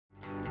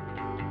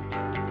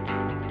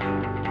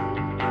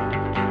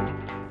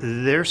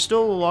There's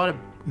still a lot of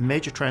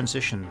major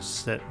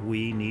transitions that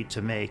we need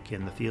to make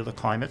in the field of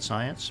climate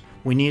science.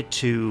 We need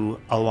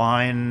to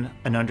align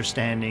an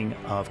understanding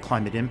of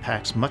climate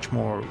impacts much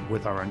more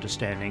with our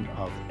understanding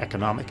of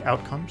economic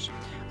outcomes,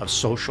 of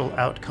social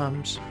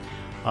outcomes.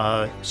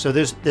 So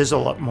there's a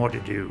lot more to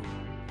do.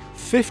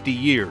 50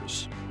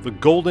 years, the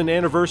golden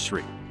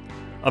anniversary,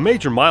 a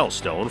major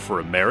milestone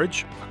for a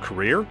marriage, a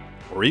career,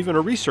 or even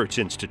a research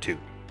institute.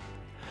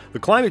 The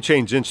Climate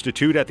Change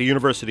Institute at the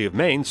University of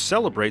Maine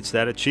celebrates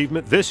that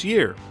achievement this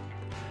year.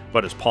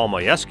 But as Paul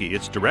Majewski,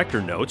 its director,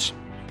 notes,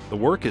 the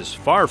work is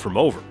far from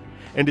over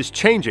and is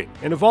changing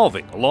and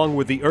evolving along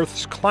with the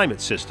Earth's climate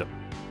system.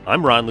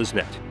 I'm Ron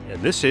Lisnett,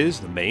 and this is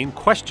the Maine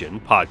Question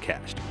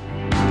podcast.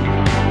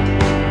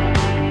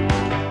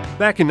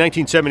 Back in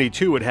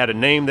 1972, it had a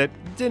name that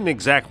didn't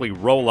exactly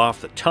roll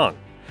off the tongue,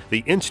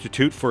 the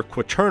Institute for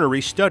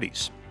Quaternary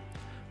Studies.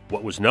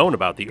 What was known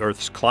about the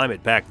Earth's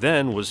climate back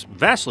then was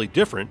vastly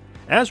different,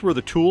 as were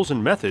the tools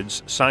and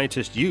methods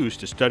scientists used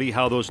to study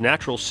how those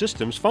natural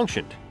systems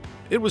functioned.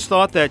 It was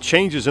thought that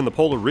changes in the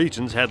polar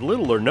regions had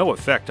little or no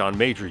effect on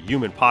major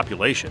human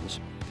populations,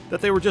 that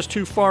they were just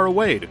too far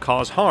away to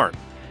cause harm,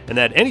 and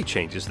that any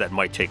changes that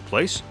might take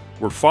place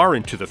were far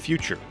into the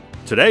future.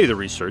 Today, the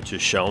research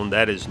has shown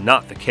that is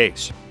not the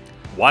case.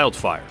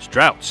 Wildfires,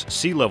 droughts,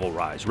 sea level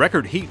rise,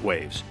 record heat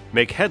waves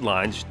make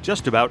headlines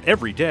just about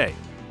every day.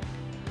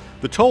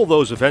 The toll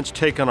those events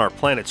take on our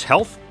planet's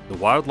health, the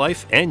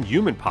wildlife, and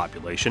human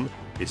population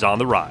is on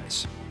the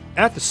rise.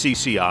 At the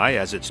CCI,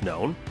 as it's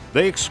known,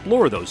 they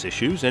explore those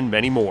issues and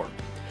many more.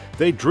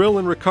 They drill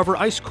and recover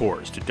ice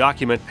cores to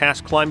document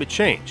past climate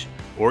change,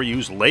 or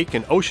use lake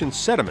and ocean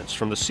sediments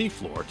from the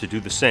seafloor to do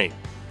the same.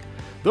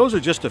 Those are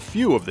just a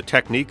few of the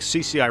techniques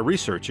CCI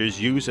researchers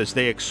use as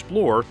they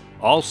explore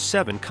all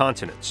 7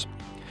 continents.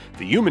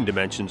 The human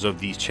dimensions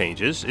of these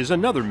changes is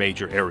another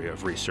major area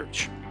of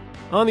research.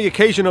 On the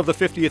occasion of the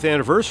 50th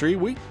anniversary,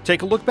 we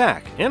take a look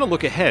back and a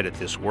look ahead at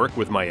this work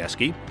with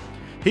Majewski.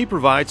 He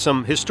provides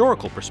some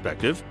historical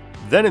perspective.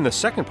 Then in the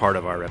second part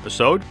of our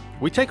episode,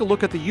 we take a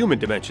look at the human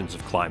dimensions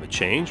of climate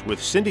change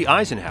with Cindy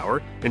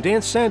Eisenhower and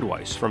Dan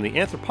Sandweiss from the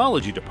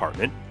Anthropology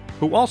Department,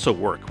 who also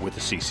work with the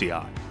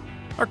CCI.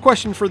 Our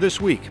question for this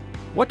week: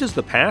 what does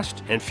the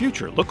past and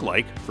future look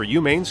like for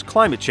UMaine's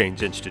Climate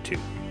Change Institute?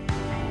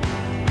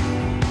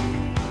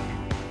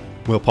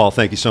 Well, Paul,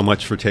 thank you so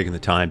much for taking the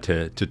time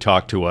to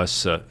talk to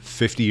us.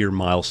 50-year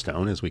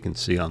milestone, as we can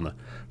see on the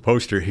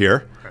poster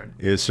here,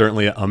 is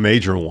certainly a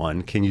major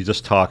one. Can you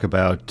just talk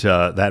about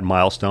that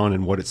milestone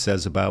and what it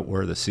says about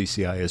where the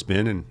CCI has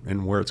been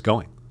and where it's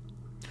going?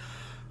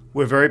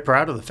 We're very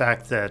proud of the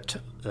fact that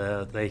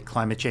the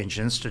Climate Change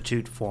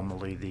Institute,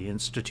 formerly the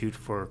Institute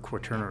for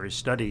Quaternary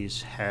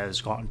Studies, has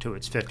gotten to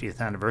its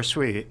 50th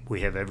anniversary. We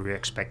have every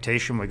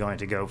expectation we're going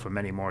to go for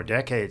many more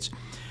decades.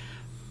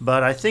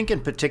 But I think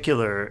in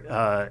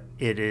particular,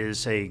 it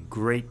is a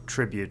great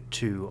tribute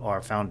to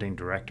our founding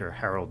director,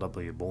 Harold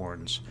W.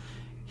 Borns.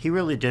 He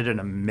really did an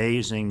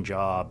amazing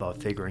job of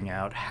figuring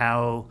out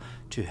how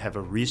to have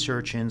a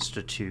research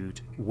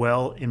institute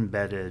well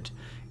embedded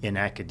in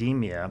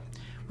academia,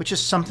 which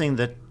is something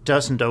that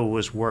doesn't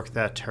always work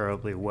that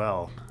terribly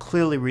well.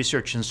 Clearly,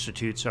 research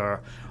institutes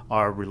are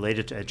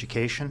related to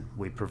education.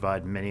 We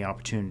provide many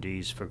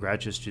opportunities for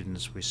graduate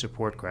students. We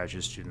support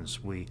graduate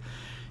students. We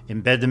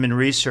embed them in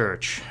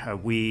research.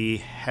 We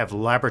have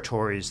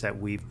laboratories that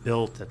we've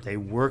built that they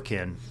work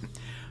in.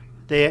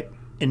 They,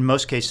 in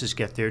most cases,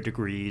 get their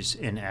degrees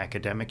in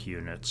academic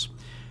units.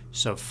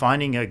 So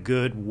finding a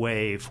good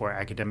way for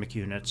academic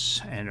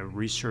units and a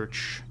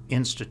research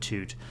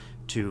institute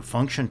to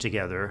function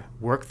together,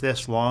 work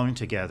this long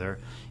together,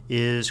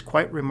 is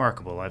quite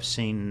remarkable. I've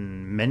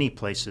seen many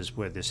places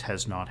where this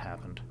has not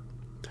happened.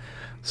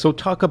 So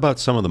talk about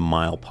some of the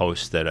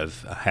mileposts that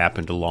have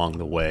happened along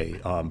the way,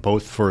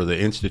 both for the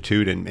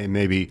Institute and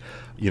maybe,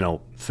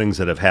 things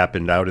that have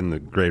happened out in the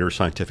greater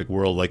scientific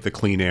world, like the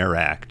Clean Air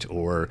Act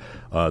or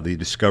the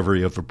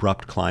discovery of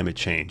abrupt climate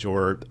change,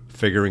 or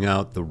figuring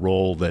out the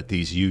role that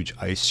these huge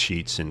ice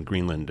sheets in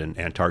Greenland and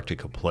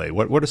Antarctica play.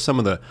 What are some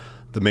of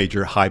the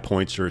major high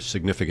points or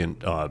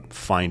significant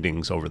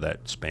findings over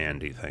that span,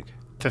 do you think?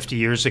 50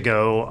 years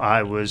ago,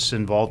 I was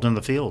involved in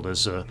the field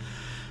as a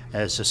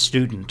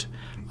student.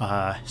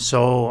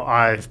 So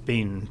I've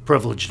been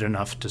privileged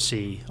enough to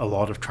see a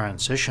lot of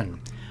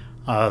transition.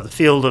 The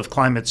field of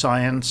climate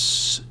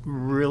science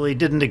really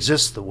didn't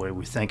exist the way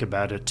we think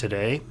about it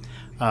today.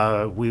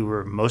 We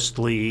were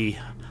mostly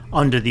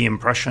under the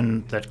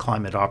impression that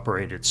climate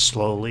operated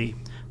slowly,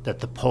 that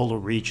the polar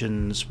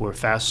regions were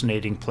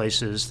fascinating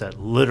places that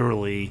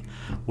literally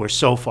were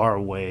so far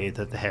away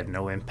that they had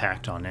no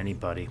impact on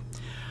anybody.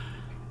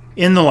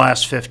 In the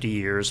last 50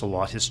 years, a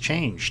lot has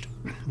changed.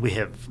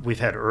 We've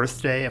had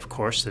Earth Day, of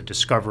course, the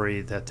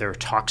discovery that there are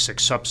toxic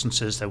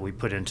substances that we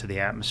put into the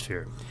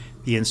atmosphere.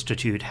 The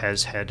Institute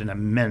has had an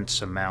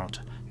immense amount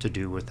to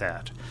do with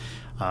that.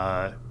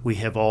 We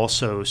have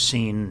also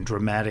seen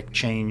dramatic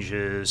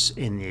changes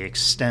in the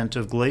extent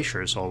of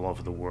glaciers all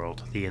over the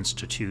world. The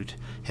Institute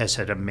has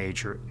had a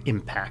major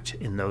impact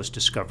in those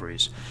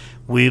discoveries.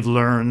 We've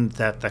learned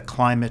that the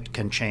climate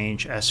can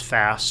change as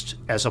fast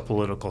as a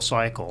political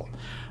cycle,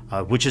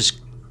 which is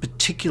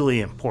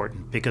particularly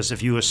important because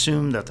if you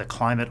assume that the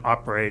climate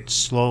operates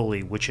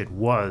slowly, which it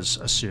was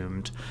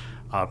assumed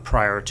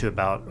prior to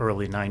about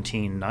early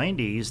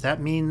 1990s, that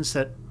means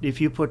that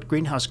if you put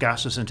greenhouse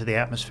gases into the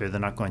atmosphere,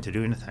 they're not going to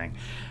do anything.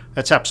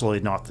 That's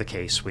absolutely not the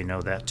case. We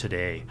know that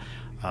today.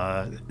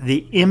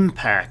 The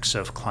impacts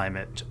of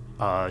climate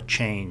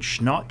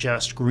change, not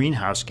just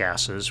greenhouse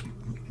gases,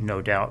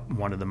 no doubt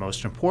one of the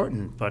most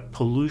important, but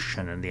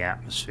pollution in the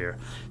atmosphere.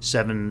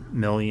 7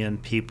 million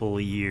people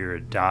a year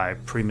die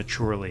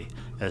prematurely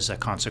as a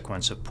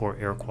consequence of poor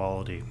air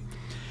quality.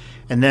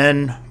 And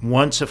then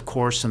once, of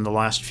course, in the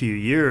last few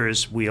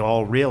years, we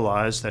all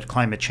realized that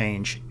climate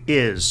change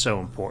is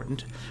so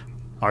important,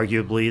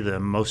 arguably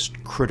the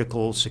most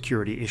critical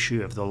security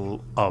issue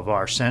of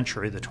our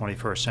century, the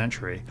 21st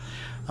century.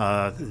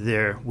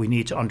 We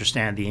need to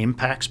understand the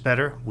impacts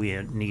better. We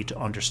need to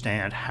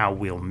understand how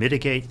we'll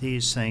mitigate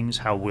these things,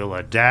 how we'll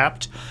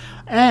adapt,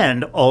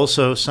 and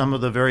also some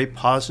of the very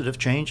positive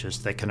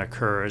changes that can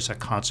occur as a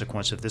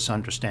consequence of this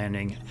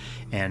understanding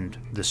and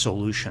the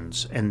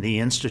solutions. And the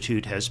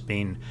Institute has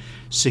been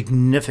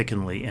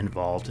significantly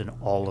involved in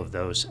all of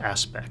those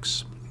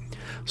aspects.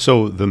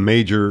 So the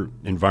major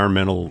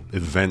environmental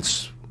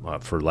events,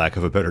 for lack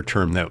of a better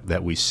term,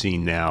 that we see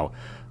now,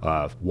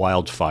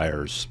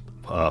 wildfires,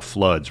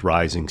 floods,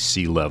 rising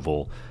sea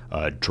level,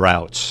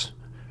 droughts,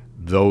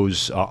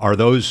 are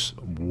those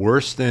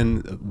worse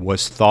than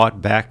was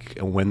thought back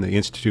when the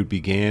Institute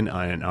began,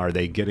 and are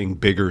they getting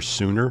bigger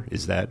sooner?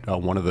 Is that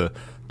one of the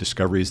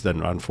discoveries that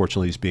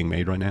unfortunately is being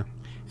made right now?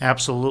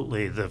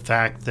 Absolutely. The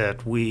fact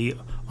that we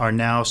are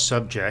now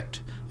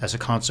subject, as a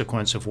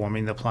consequence of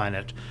warming the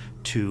planet,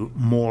 to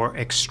more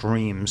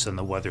extremes in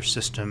the weather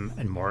system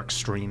and more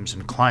extremes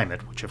in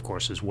climate, which of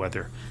course is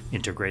weather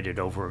integrated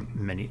over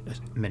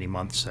many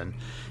months and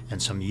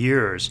some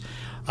years.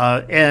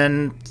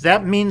 And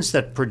that means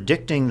that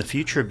predicting the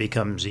future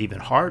becomes even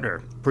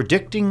harder.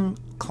 Predicting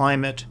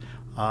climate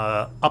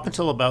up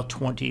until about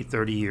 20,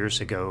 30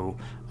 years ago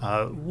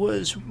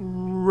was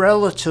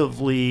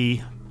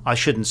relatively, I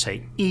shouldn't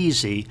say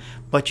easy,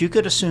 but you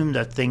could assume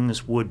that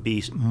things would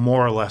be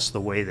more or less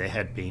the way they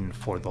had been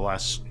for the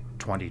last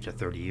 20 to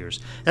 30 years.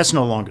 That's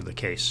no longer the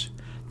case.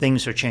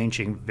 Things are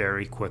changing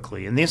very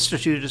quickly, and the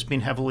Institute has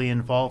been heavily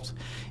involved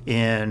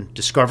in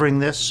discovering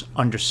this,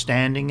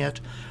 understanding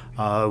it.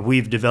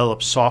 We've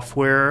developed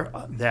software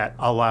that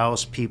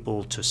allows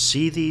people to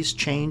see these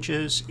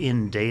changes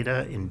in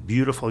data in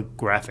beautiful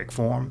graphic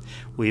form.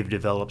 We've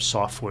developed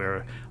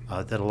software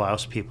that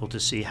allows people to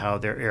see how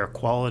their air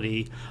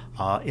quality,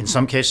 in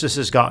some cases,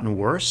 has gotten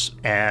worse,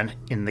 and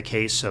in the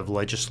case of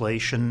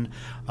legislation,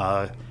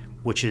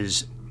 which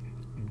is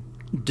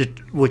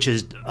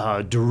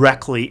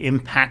directly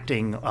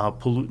impacting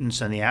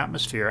pollutants in the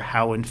atmosphere,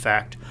 how in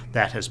fact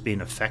that has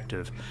been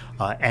effective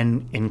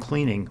and in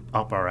cleaning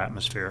up our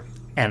atmosphere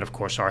and of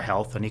course our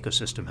health and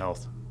ecosystem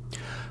health.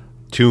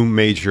 Two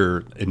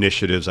major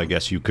initiatives, I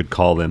guess you could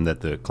call them, that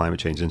the Climate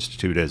Change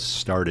Institute has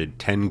started: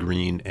 10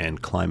 Green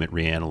and Climate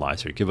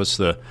Reanalyzer. Give us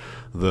the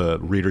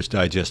Reader's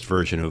Digest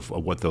version of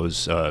what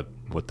those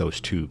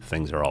two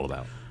things are all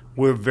about.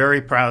 We're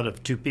very proud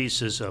of two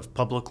pieces of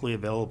publicly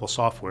available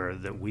software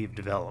that we've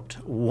developed.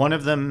 One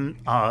of them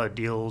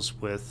deals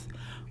with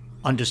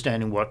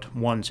understanding what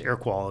one's air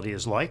quality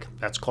is like.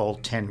 That's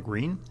called 10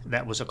 Green.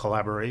 That was a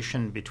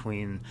collaboration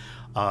between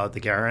the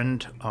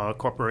Garand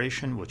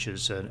Corporation, which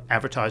is an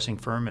advertising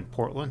firm in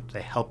Portland.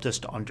 They helped us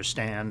to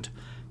understand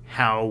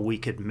how we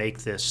could make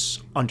this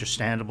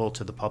understandable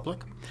to the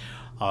public.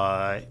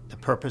 The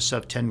purpose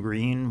of 10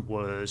 Green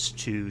was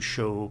to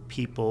show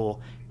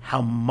people how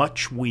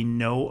much we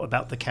know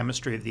about the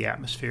chemistry of the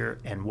atmosphere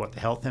and what the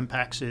health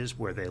impacts is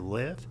where they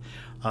live,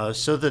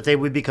 so that they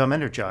would become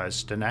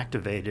energized and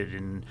activated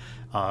in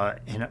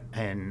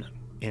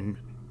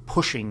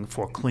pushing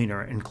for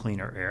cleaner and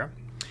cleaner air.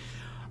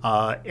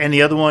 And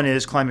the other one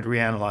is Climate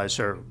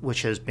Reanalyzer,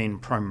 which has been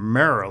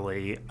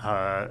primarily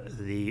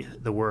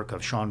the work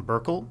of Sean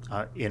Burkle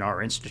in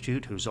our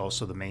institute, who's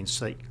also the main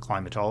site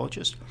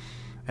climatologist.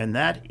 And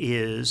that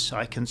is,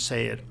 I can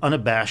say it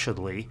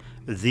unabashedly,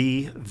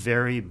 the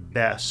very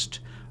best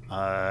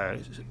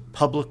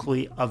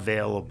publicly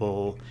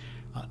available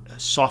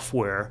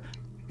software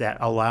that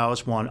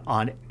allows one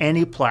on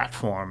any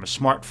platform, a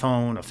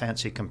smartphone, a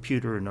fancy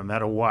computer, no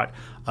matter what,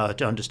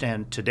 to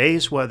understand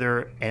today's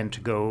weather and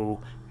to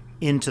go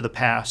into the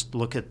past,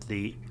 look at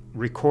the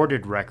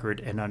recorded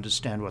record and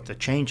understand what the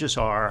changes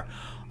are.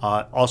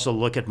 Also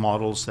look at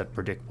models that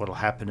predict what will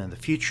happen in the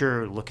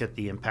future, look at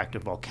the impact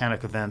of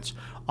volcanic events,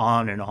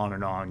 on and on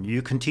and on.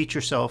 You can teach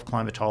yourself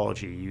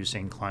climatology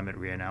using climate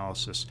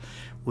reanalysis.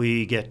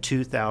 We get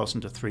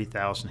 2,000 to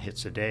 3,000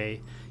 hits a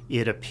day.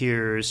 It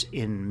appears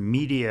in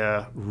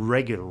media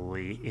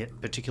regularly,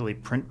 particularly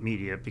print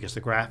media, because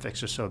the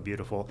graphics are so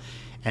beautiful.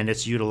 And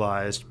it's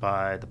utilized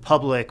by the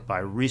public, by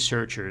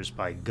researchers,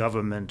 by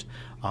government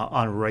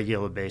on a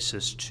regular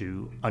basis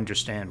to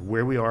understand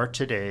where we are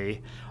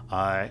today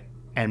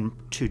and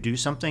to do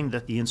something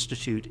that the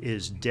Institute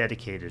is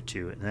dedicated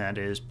to, and that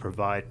is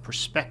provide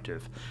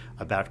perspective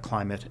about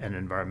climate and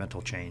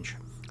environmental change.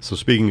 So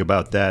speaking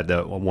about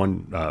that,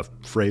 one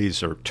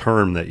phrase or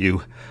term that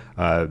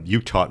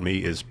you taught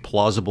me is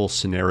plausible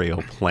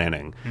scenario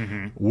planning.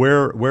 Mm-hmm.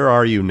 Where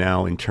are you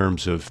now in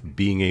terms of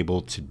being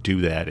able to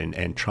do that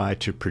and try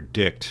to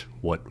predict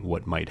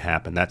what might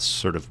happen? That's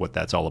sort of what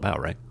that's all about,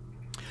 right?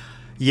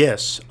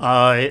 Yes.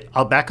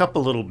 I'll back up a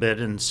little bit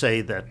and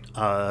say that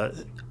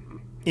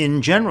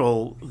in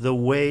general, the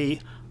way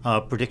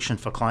prediction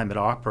for climate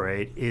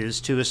operate is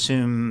to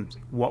assume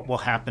what will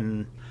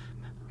happen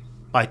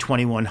by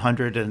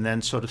 2100 and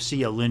then sort of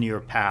see a linear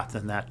path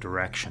in that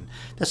direction.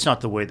 That's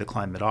not the way the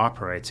climate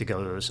operates. It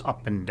goes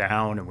up and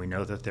down, and we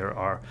know that there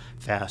are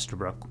fast,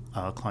 abrupt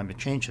climate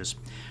changes.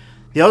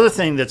 The other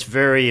thing that's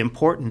very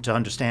important to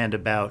understand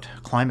about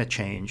climate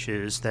change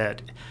is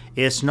that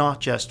it's not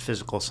just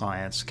physical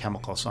science,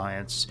 chemical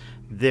science.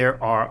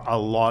 There are a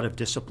lot of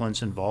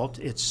disciplines involved.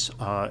 It's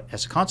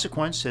as a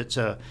consequence, it's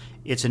an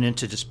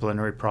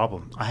interdisciplinary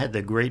problem. I had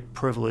the great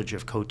privilege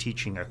of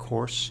co-teaching a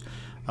course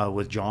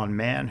with John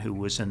Mann, who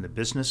was in the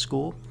business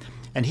school,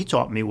 and he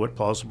taught me what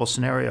plausible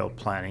scenario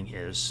planning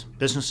is.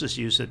 Businesses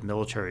use it,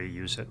 military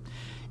use it.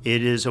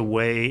 It is a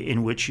way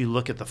in which you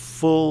look at the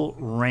full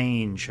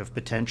range of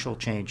potential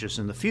changes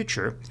in the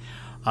future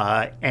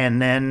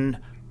and then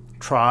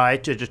try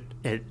to,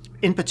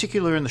 in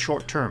particular in the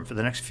short term, for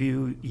the next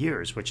few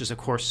years, which is, of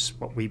course,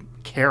 what we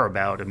care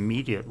about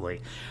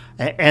immediately.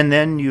 And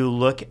then you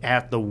look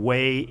at the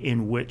way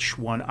in which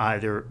one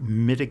either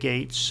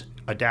mitigates,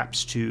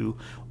 adapts to,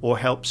 or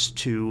helps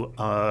to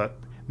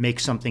make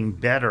something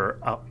better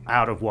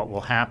out of what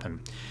will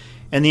happen.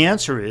 And the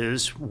answer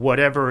is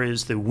whatever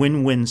is the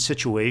win-win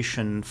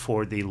situation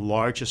for the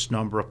largest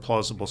number of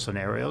plausible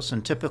scenarios,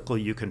 and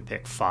typically you can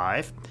pick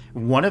 5.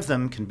 One of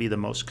them can be the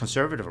most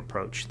conservative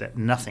approach, that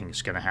nothing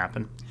is going to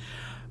happen,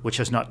 which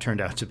has not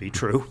turned out to be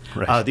true.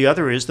 Right. The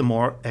other is the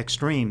more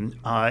extreme.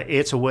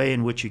 It's a way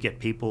in which you get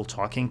people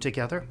talking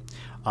together,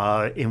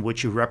 in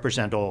which you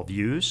represent all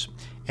views,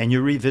 and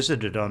you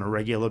revisit it on a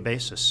regular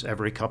basis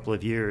every couple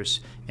of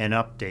years and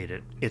update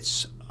it.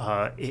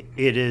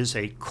 It is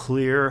a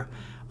clear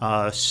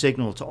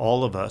signal to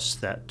all of us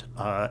that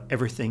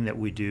everything that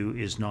we do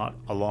is not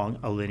along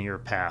a linear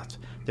path.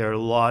 There are a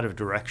lot of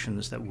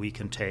directions that we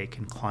can take,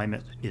 and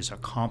climate is a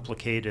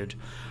complicated.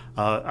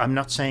 I'm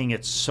not saying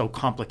it's so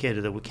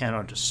complicated that we can't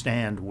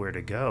understand where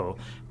to go,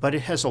 but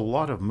it has a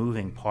lot of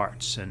moving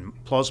parts, and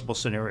plausible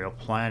scenario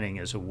planning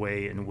is a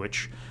way in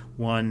which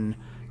one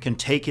can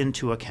take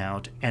into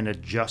account and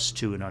adjust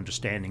to an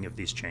understanding of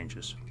these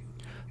changes.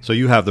 So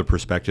you have the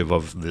perspective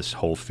of this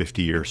whole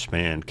 50-year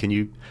span. Can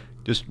you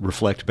just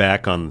reflect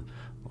back on,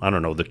 I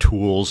don't know, the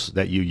tools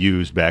that you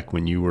used back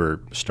when you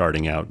were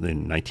starting out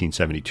in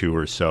 1972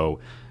 or so,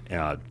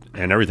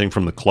 and everything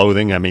from the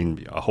clothing? I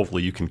mean,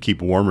 hopefully you can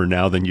keep warmer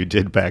now than you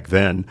did back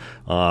then,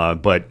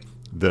 but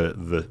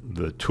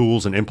the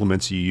tools and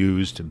implements you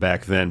used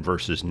back then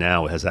versus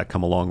now, has that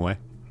come a long way?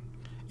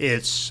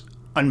 It's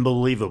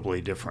unbelievably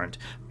different,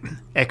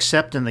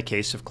 except in the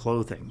case of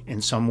clothing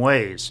in some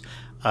ways.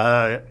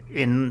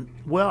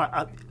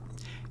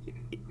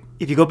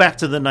 If you go back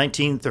to the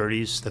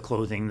 1930s, the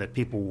clothing that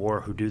people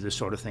wore who do the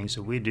sort of things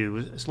that we do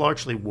is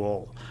largely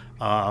wool.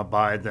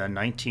 By the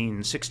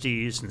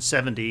 1960s and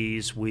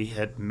 70s, we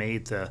had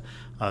made the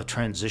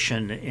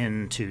transition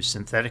into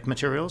synthetic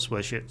materials,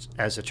 which,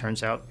 as it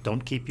turns out,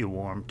 don't keep you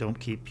warm, don't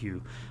keep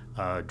you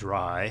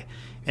dry.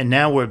 And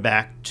now we're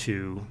back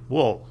to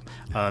wool,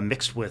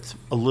 mixed with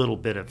a little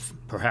bit of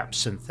perhaps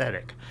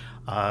synthetic.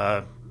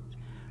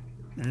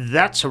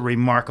 That's a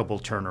remarkable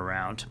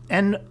turnaround,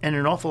 and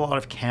an awful lot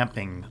of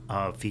camping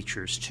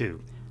features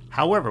too.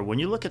 However, when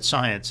you look at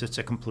science, it's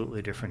a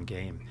completely different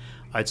game.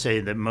 I'd say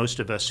that most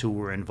of us who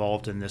were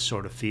involved in this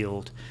sort of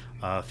field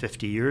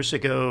 50 years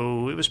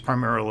ago, it was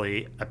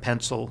primarily a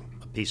pencil,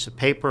 a piece of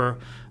paper,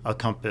 a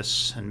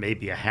compass, and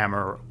maybe a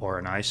hammer or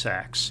an ice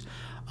axe.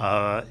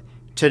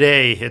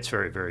 Today, it's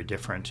very, very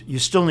different. You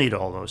still need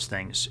all those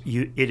things.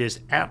 It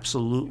is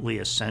absolutely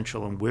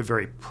essential, and we're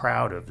very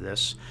proud of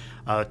this,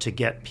 to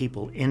get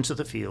people into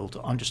the field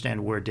to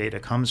understand where data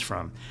comes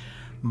from.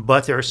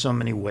 But there are so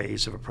many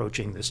ways of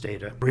approaching this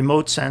data.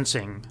 Remote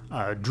sensing,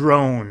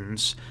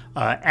 drones,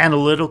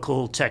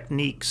 analytical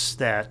techniques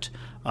that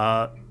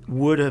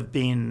would have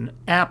been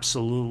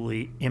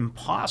absolutely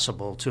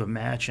impossible to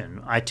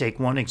imagine. I take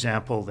one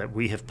example that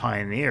we have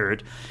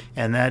pioneered,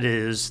 and that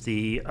is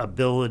the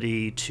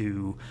ability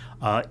to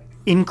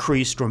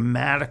increase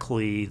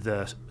dramatically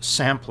the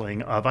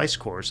sampling of ice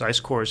cores. Ice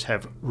cores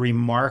have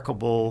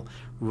remarkable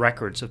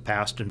records of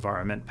past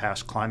environment,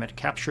 past climate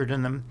captured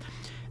in them.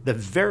 The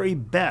very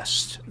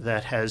best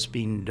that has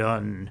been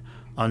done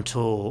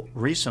until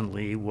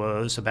recently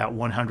was about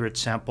 100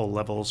 sample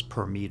levels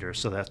per meter.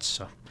 So that's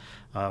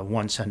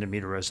 1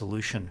 centimeter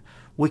resolution.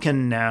 We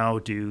can now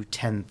do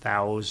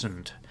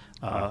 10,000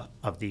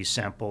 of these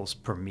samples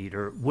per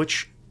meter,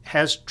 which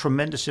has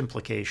tremendous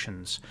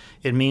implications.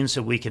 It means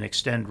that we can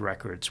extend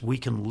records. We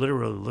can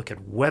literally look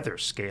at weather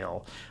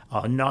scale,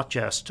 not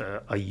just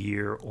a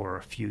year or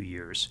a few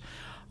years.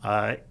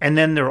 And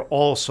then there are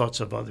all sorts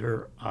of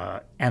other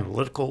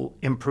analytical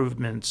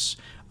improvements,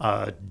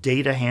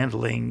 data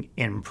handling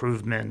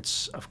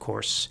improvements, of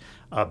course,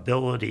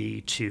 ability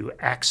to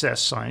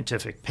access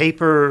scientific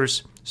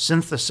papers,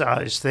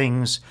 synthesize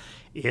things.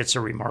 It's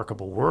a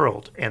remarkable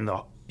world. And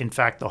in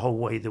fact, the whole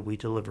way that we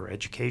deliver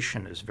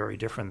education is very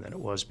different than it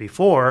was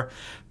before,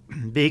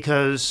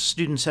 because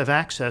students have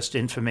access to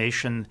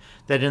information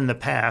that in the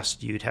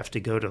past you'd have to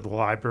go to the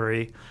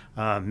library,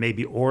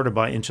 maybe order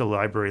by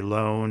interlibrary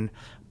loan,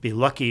 be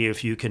lucky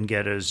if you can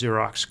get a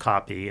Xerox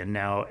copy, and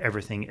now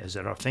everything is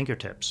at our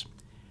fingertips.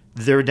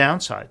 There are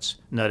downsides.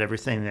 Not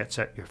everything that's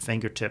at your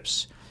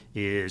fingertips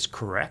is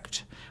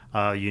correct.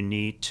 You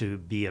need to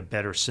be a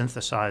better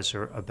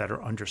synthesizer, a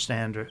better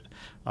understander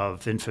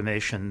of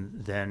information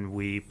than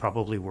we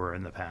probably were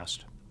in the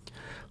past.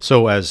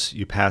 So as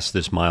you pass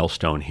this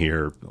milestone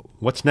here,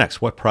 what's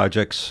next? What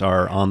projects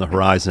are on the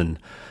horizon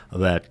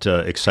that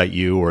excite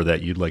you or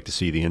that you'd like to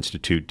see the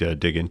Institute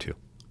dig into?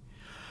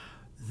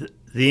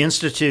 The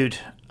Institute,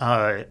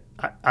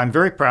 I'm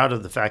very proud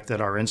of the fact that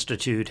our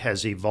Institute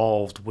has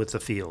evolved with the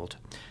field.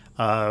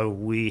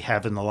 We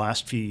have in the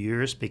last few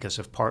years, because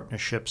of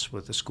partnerships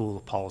with the School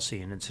of Policy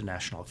and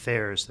International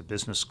Affairs, the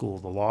Business School,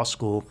 the Law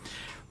School,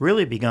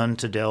 really begun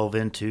to delve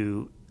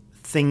into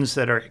things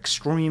that are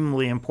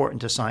extremely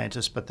important to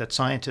scientists, but that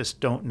scientists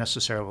don't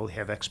necessarily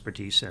have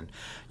expertise in.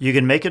 You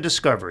can make a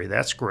discovery,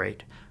 that's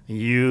great.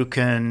 You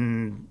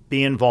can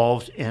be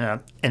involved in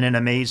an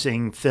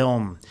amazing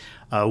film,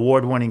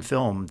 award-winning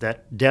film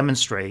that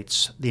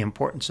demonstrates the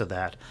importance of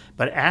that,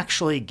 but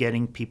actually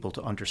getting people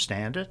to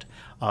understand it,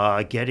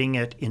 getting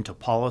it into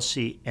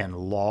policy and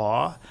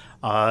law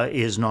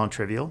is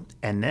non-trivial,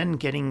 and then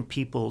getting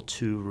people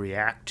to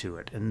react to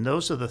it. And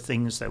those are the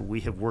things that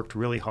we have worked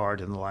really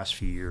hard in the last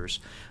few years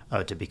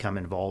to become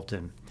involved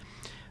in.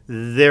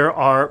 There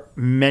are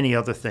many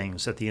other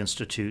things that the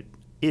Institute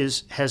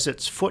has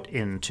its foot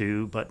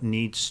into, but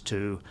needs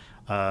to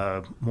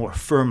more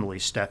firmly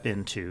step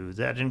into.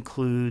 That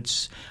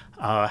includes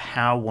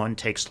how one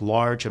takes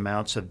large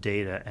amounts of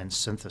data and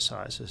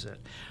synthesizes it.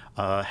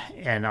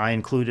 And I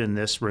include in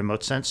this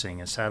remote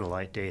sensing and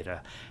satellite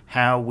data,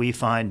 how we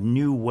find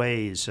new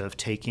ways of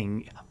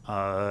taking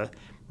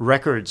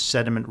records,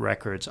 sediment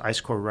records, ice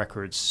core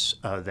records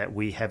that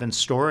we have in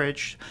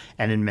storage,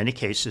 and in many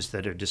cases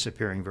that are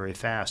disappearing very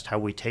fast, how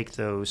we take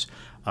those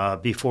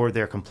before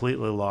they're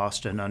completely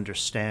lost and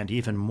understand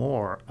even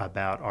more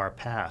about our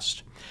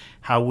past,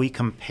 how we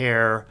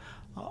compare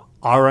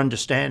our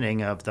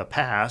understanding of the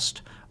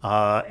past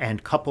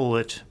and couple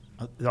it,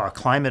 our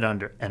climate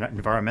and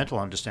environmental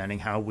understanding,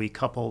 how we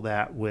couple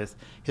that with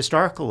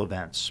historical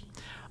events.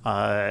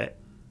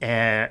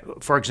 And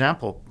for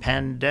example,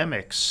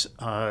 pandemics,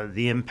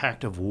 the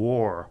impact of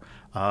war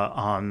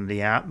on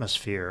the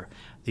atmosphere,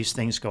 these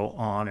things go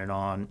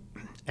on.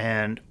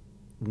 And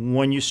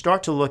when you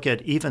start to look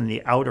at even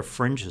the outer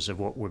fringes of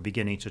what we're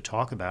beginning to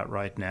talk about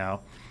right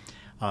now,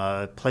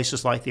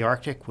 places like the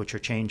Arctic, which are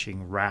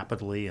changing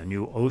rapidly, a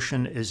new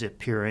ocean is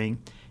appearing,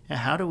 and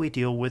how do we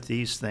deal with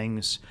these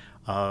things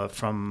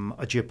from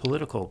a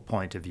geopolitical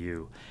point of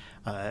view?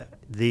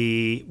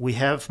 We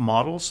have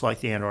models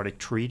like the Antarctic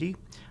Treaty,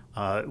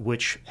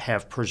 which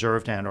have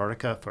preserved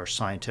Antarctica for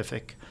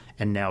scientific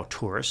and now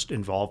tourist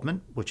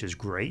involvement, which is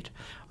great.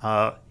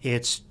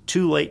 It's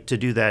too late to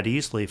do that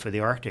easily for the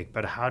Arctic,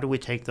 but how do we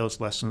take those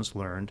lessons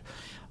learned,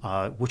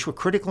 which were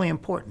critically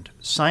important?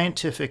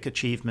 Scientific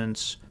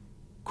achievements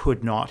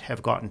could not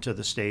have gotten to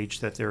the stage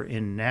that they're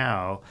in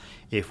now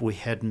if we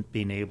hadn't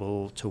been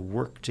able to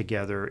work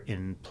together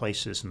in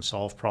places and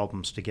solve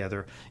problems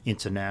together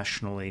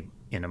internationally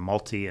in a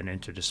multi and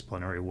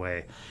interdisciplinary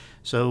way.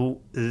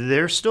 So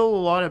there's still a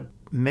lot of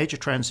major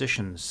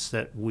transitions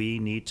that we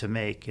need to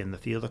make in the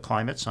field of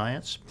climate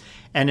science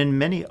and in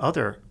many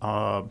other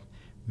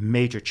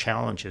major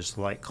challenges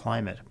like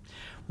climate.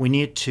 We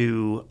need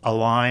to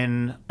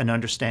align an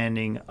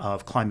understanding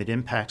of climate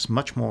impacts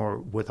much more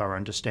with our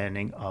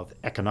understanding of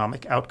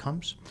economic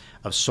outcomes,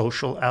 of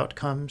social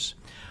outcomes.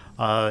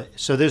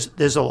 So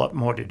there's a lot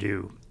more to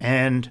do.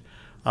 And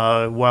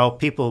while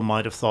people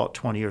might have thought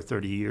 20 or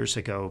 30 years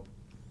ago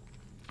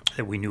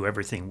that we knew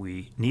everything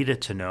we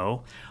needed to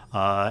know,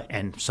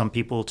 and some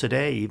people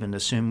today even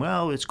assume,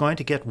 well, it's going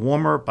to get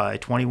warmer by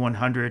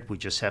 2100, we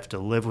just have to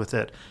live with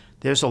it.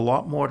 There's a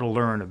lot more to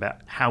learn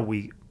about how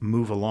we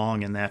move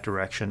along in that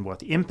direction, what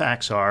the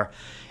impacts are,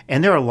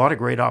 and there are a lot of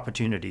great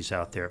opportunities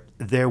out there.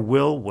 There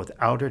will,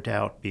 without a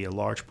doubt, be a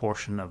large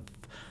portion of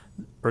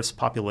Earth's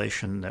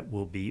population that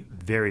will be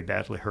very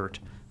badly hurt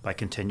by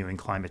continuing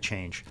climate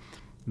change.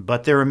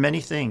 But there are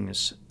many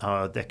things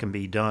that can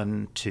be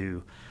done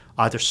to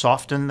either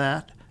soften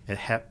that,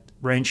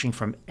 ranging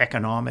from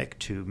economic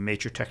to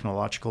major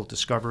technological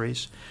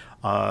discoveries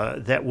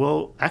that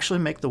will actually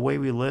make the way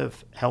we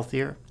live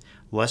healthier,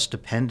 less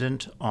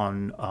dependent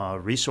on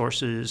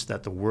resources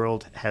that the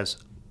world has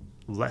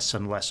less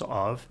and less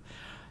of.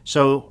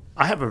 So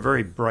I have a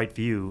very bright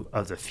view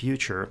of the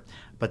future,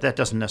 but that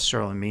doesn't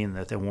necessarily mean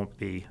that there won't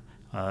be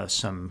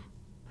some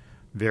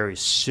very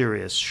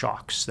serious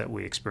shocks that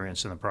we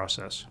experience in the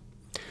process.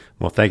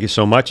 Well, thank you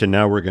so much. And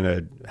now we're going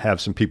to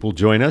have some people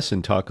join us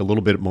and talk a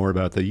little bit more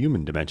about the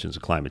human dimensions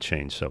of climate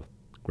change. So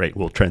great.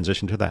 We'll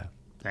transition to that.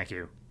 Thank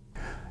you.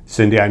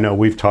 Cindy, I know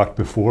we've talked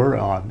before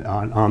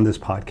on this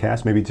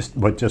podcast. Maybe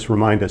just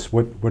remind us,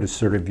 what is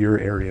sort of your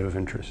area of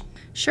interest?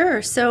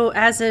 Sure. So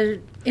as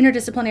an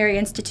interdisciplinary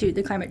institute,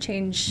 the Climate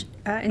Change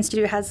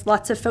Institute has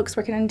lots of folks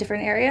working in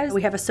different areas.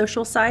 We have a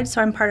social side,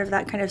 so I'm part of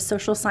that kind of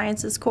social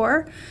sciences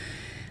core.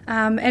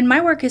 And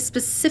my work is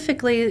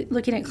specifically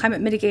looking at climate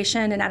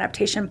mitigation and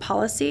adaptation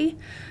policy,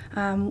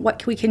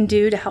 what we can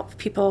do to help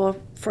people,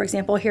 for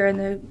example, here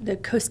in the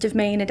coast of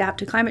Maine, adapt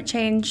to climate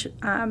change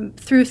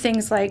through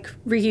things like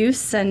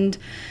reuse and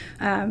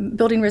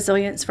building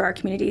resilience for our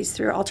communities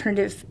through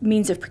alternative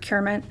means of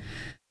procurement.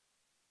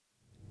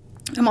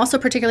 I'm also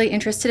particularly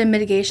interested in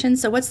mitigation.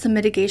 So what's the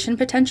mitigation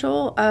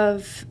potential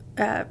of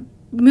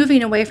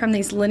moving away from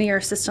these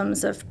linear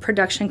systems of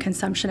production,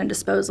 consumption, and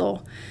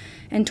disposal,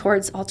 and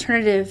towards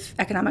alternative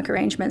economic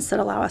arrangements that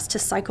allow us to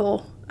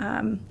cycle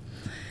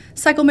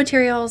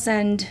materials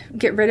and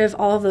get rid of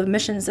all of the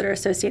emissions that are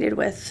associated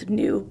with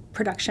new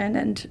production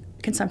and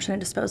consumption and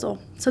disposal.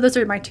 So those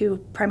are my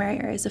two primary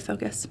areas of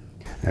focus.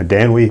 Now,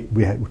 Dan, we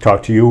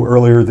talked to you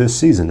earlier this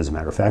season, as a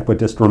matter of fact, but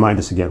just remind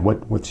us again,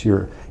 what's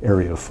your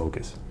area of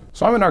focus?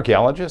 So I'm an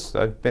archaeologist.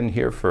 I've been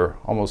here for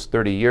almost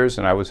 30 years,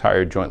 and I was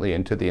hired jointly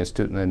into the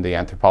Institute in the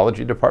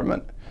anthropology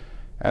department.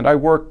 And I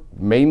work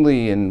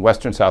mainly in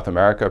Western South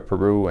America,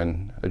 Peru,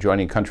 and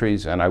adjoining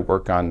countries, and I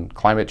work on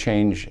climate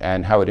change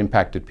and how it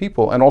impacted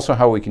people, and also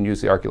how we can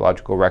use the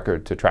archaeological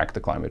record to track the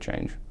climate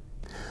change.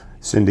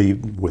 Cindy,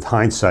 with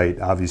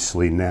hindsight,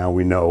 obviously now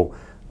we know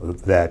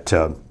that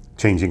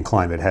changing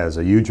climate has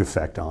a huge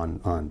effect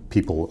on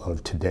people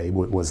of today.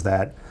 Was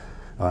that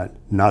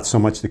not so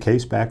much the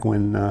case back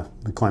when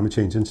the Climate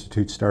Change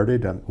Institute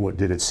started?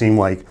 Did it seem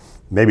like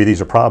maybe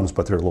these are problems,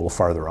 but they're a little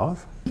farther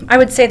off? I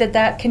would say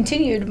that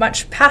continued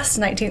much past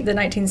the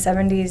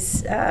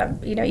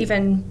 1970s,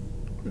 even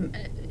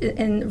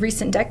in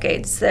recent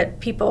decades, that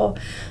people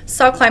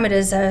saw climate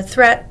as a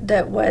threat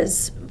that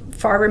was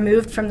far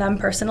removed from them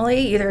personally,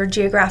 either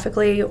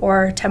geographically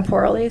or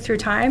temporally through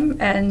time.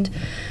 And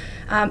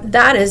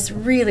that is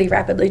really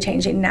rapidly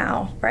changing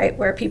now, right,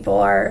 where people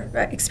are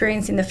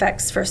experiencing the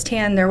effects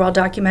firsthand. They're well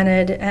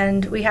documented,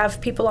 and we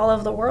have people all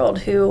over the world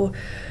who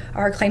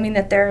are claiming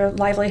that their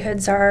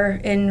livelihoods are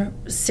in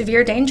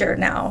severe danger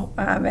now,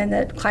 and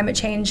that climate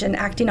change and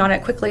acting on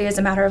it quickly is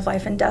a matter of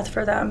life and death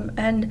for them.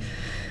 And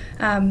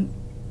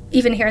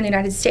even here in the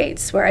United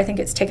States, where I think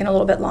it's taken a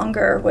little bit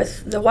longer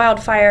with the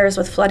wildfires,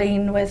 with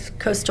flooding, with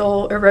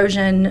coastal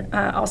erosion,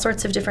 all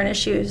sorts of different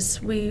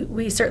issues,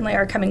 we certainly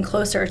are coming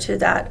closer to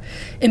that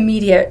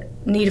immediate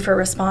need for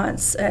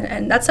response.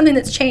 And that's something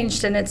that's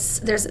changed, and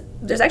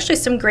there's actually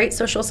some great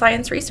social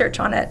science research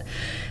on it,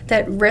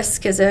 that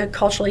risk is a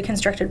culturally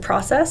constructed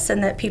process,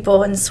 and that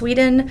people in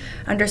Sweden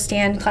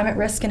understand climate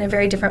risk in a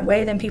very different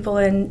way than people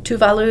in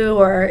Tuvalu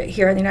or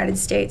here in the United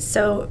States.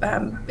 So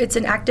it's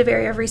an active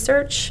area of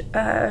research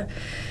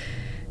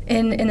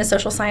in the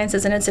social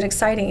sciences, and it's an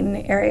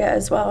exciting area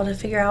as well to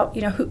figure out,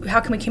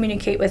 how can we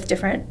communicate with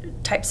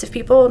different types of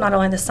people, not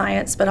only in the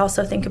science, but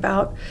also think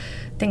about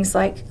things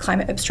like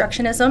climate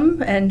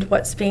obstructionism and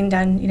what's being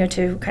done,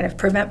 to kind of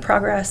prevent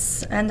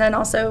progress, and then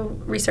also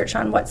research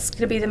on what's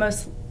going to be the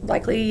most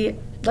likely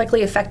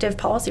effective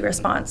policy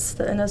response,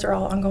 and those are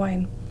all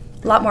ongoing.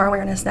 A lot more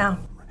awareness now.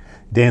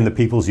 Dan, the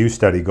peoples you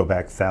study go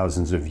back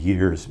thousands of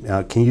years.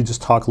 Can you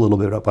just talk a little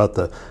bit about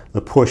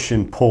the push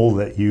and pull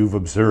that you've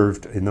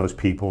observed in those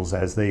peoples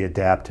as they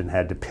adapt and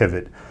had to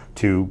pivot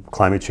to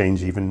climate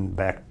change even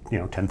back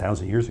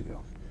 10,000 years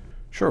ago?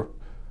 Sure.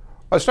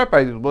 I'll start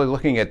by really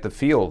looking at the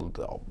field.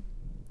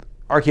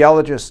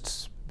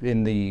 Archaeologists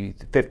in the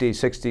 50s,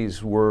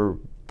 60s were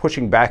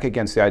pushing back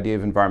against the idea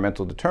of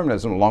environmental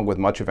determinism, along with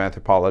much of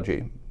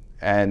anthropology.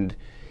 And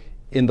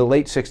in the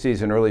late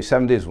 60s and early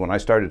 70s, when I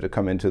started to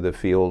come into the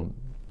field,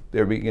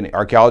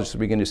 archaeologists were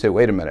beginning to say,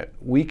 wait a minute,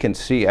 we can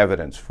see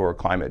evidence for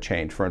climate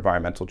change, for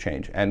environmental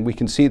change, and we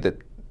can see that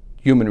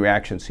human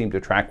reactions seem to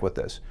track with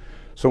this.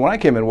 So when I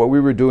came in, what we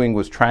were doing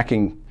was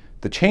tracking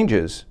the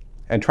changes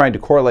and trying to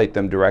correlate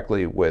them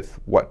directly with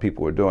what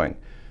people were doing.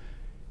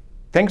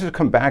 Things have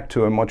come back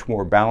to a much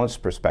more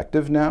balanced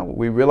perspective now.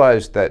 We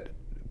realized that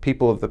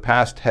people of the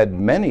past had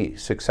many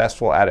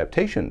successful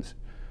adaptations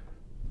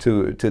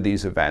to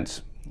these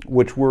events,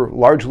 which were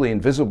largely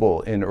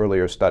invisible in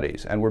earlier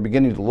studies. And we're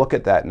beginning to look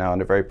at that now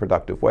in a very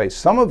productive way.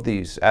 Some of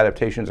these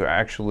adaptations are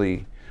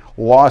actually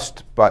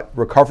lost but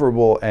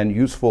recoverable and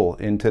useful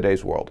in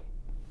today's world.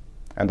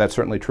 And that's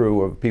certainly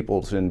true of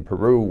peoples in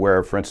Peru,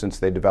 where, for instance,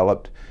 they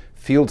developed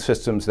field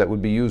systems that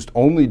would be used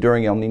only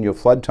during El Nino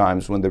flood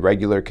times when the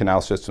regular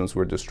canal systems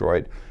were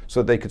destroyed,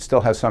 so they could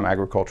still have some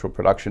agricultural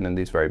production in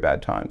these very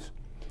bad times.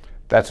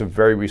 That's a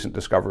very recent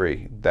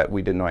discovery that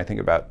we didn't know anything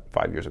about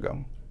 5 years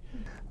ago.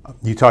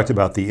 You talked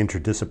about the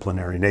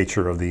interdisciplinary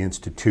nature of the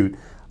Institute.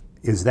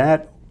 Is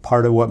that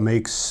part of what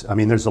makes, I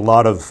mean, there's a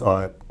lot of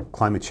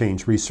climate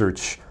change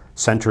research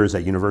centers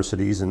at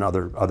universities and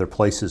other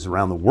places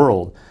around the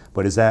world,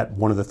 but is that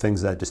one of the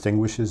things that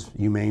distinguishes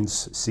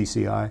UMaine's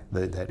CCI,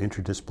 that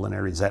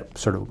interdisciplinary? Is that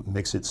sort of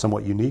makes it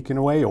somewhat unique in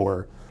a way,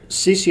 or?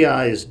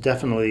 CCI is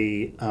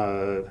definitely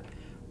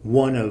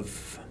one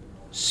of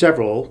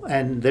several,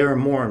 and there are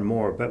more and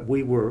more, but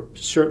we were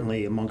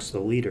certainly amongst the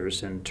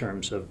leaders in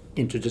terms of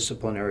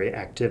interdisciplinary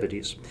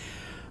activities.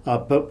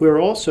 But we're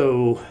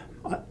also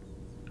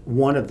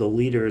one of the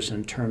leaders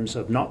in terms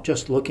of not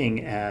just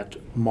looking at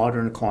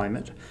modern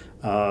climate,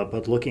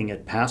 but looking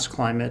at past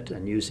climate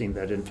and using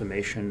that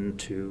information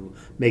to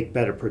make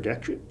better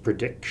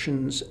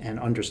predictions and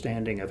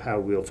understanding of how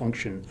we'll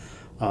function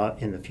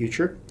in the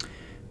future.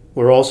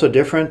 We're also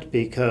different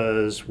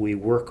because we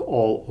work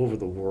all over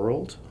the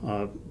world.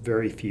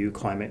 Very few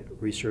climate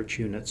research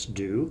units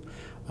do.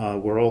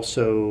 We're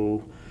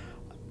also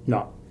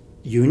not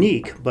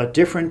unique, but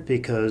different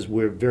because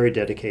we're very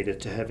dedicated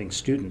to having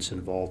students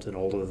involved in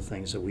all of the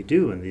things that we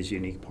do in these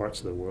unique parts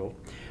of the world.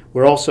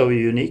 We're also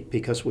unique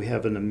because we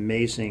have an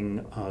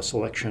amazing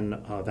selection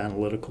of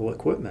analytical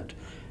equipment.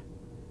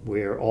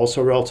 We're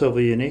also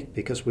relatively unique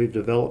because we've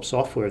developed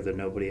software that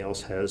nobody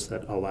else has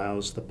that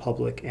allows the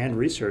public and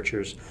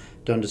researchers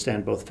to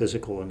understand both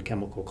physical and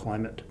chemical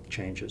climate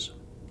changes.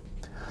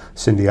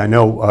 Cindy, I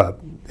know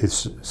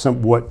it's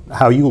somewhat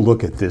how you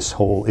look at this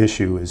whole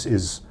issue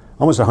is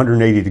almost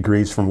 180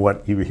 degrees from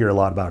what you hear a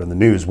lot about in the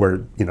news,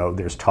 where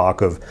there's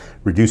talk of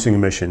reducing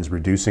emissions,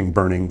 reducing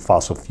burning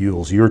fossil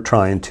fuels. You're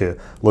trying to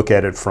look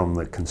at it from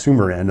the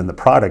consumer end and the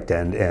product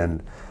end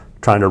and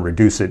trying to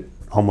reduce it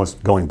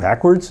almost going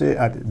backwards,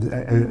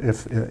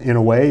 if in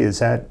a way. Is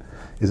that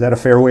a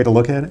fair way to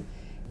look at it?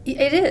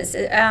 It is.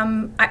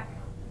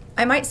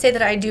 I might say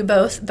that I do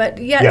both, but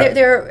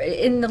they're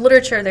in the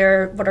literature,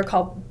 they're what are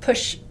called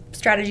push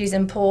strategies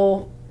and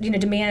pull,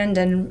 demand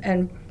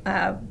and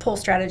pull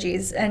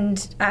strategies,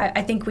 and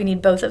I think we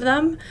need both of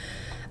them.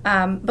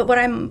 But what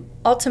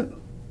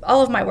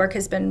all of my work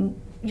has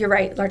been, you're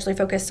right, largely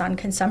focused on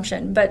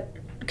consumption, but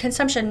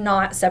consumption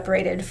not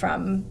separated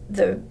from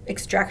the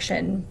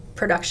extraction,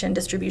 production,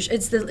 distribution.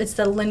 It's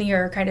the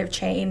linear kind of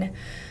chain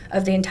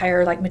of the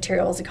entire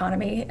materials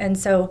economy. And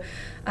so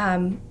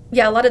a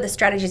lot of the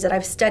strategies that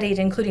I've studied,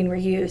 including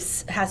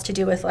reuse, has to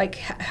do with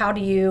how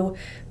do you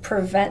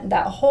prevent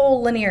that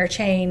whole linear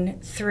chain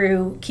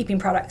through keeping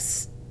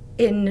products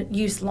in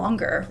use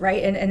longer,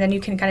 right? And then you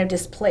can kind of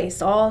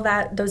displace all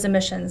those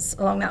emissions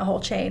along that whole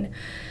chain.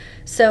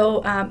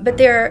 So, but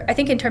I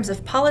think in terms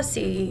of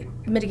policy,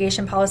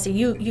 mitigation policy,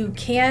 you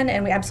can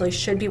and we absolutely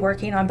should be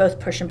working on both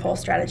push and pull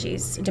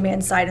strategies,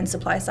 demand side and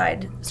supply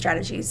side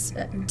strategies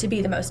to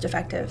be the most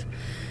effective.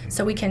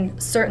 So we can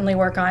certainly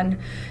work on,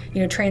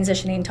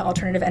 transitioning to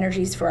alternative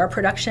energies for our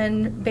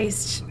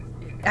production-based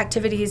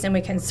activities, and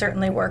we can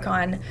certainly work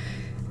on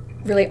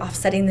really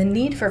offsetting the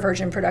need for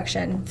virgin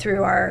production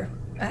through our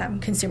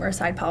consumer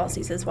side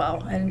policies as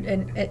well.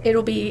 And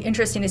it'll be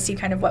interesting to see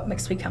kind of what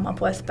mix we come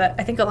up with. But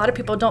I think a lot of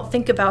people don't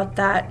think about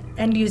that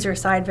end user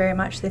side very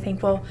much. They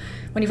think, well,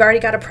 when you've already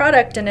got a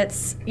product and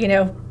it's,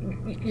 you're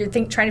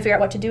trying to figure out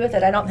what to do with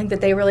it, I don't think that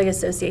they really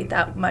associate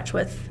that much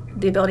with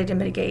the ability to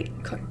mitigate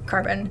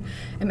carbon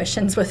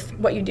emissions with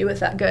what you do with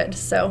that good.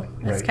 So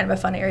it's kind of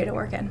a fun area to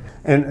work in.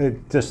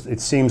 And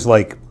it seems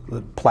like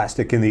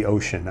plastic in the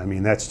ocean. I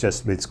mean,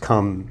 it's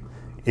come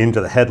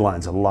into the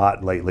headlines a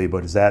lot lately,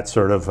 but is that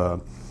sort of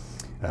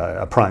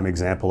a prime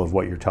example of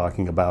what you're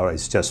talking about?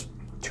 It's just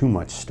too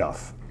much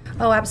stuff.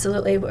 Oh,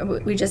 absolutely.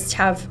 We just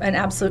have an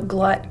absolute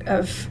glut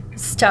of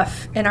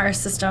stuff in our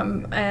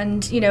system,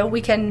 and we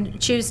can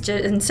choose to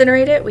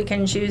incinerate it, we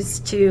can choose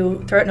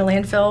to throw it in a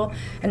landfill,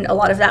 and a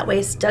lot of that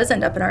waste does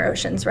end up in our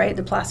oceans, right?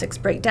 The plastics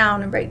break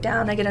down, they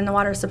get in the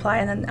water supply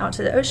and then out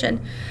to the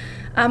ocean.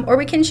 Or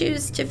we can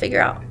choose to figure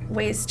out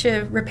ways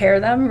to repair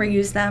them,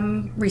 reuse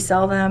them,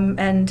 resell them,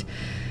 and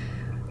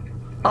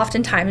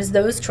oftentimes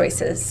those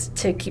choices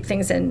to keep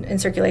things in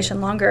circulation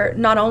longer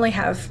not only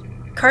have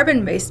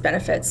carbon-based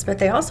benefits, but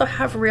they also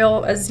have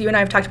real, as you and I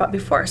have talked about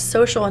before,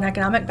 social and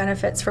economic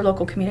benefits for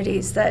local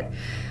communities that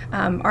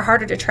are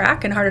harder to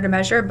track and harder to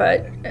measure,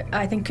 but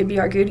I think could be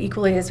argued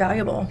equally as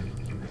valuable.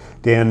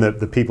 Dan,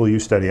 the people you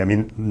study, I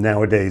mean,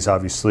 nowadays,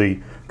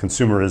 obviously,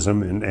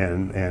 consumerism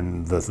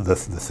and the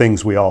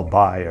things we all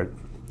buy are,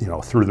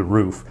 through the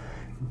roof.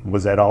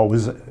 Was that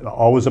always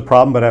a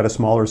problem, but at a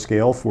smaller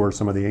scale for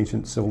some of the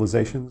ancient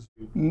civilizations?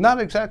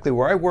 Not exactly.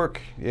 Where I work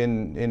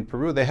in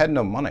Peru, they had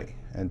no money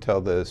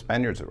until the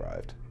Spaniards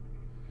arrived.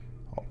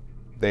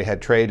 They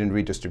had trade and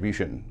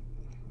redistribution,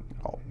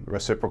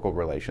 reciprocal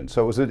relations.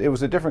 So it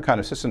was a different kind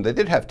of system. They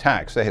did have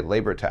tax. They had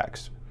labor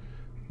tax.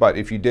 But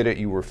if you did it,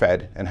 you were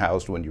fed and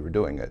housed when you were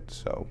doing it.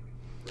 So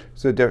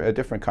It's a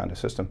different kind of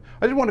system.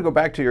 I did want to go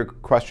back to your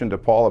question to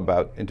Paul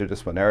about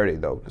interdisciplinarity,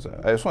 though, because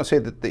I just want to say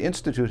that the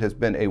Institute has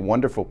been a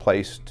wonderful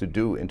place to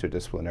do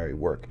interdisciplinary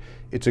work.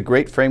 It's a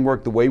great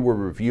framework. The way we're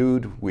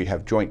reviewed, we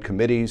have joint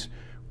committees.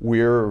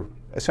 We're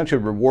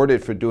essentially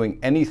rewarded for doing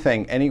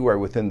anything, anywhere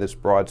within this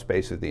broad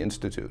space of the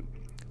Institute.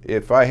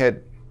 If I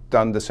had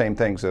done the same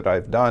things that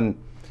I've done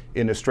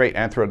in a straight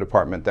anthro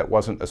department that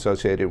wasn't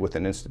associated with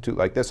an institute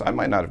like this, I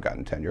might not have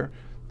gotten tenure.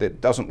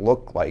 That doesn't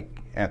look like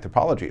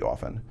anthropology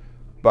often.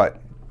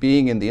 But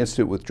being in the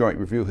Institute with joint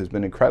review has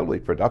been incredibly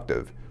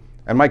productive.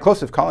 And my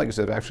closest colleagues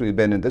have actually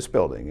been in this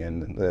building,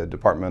 in the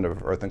Department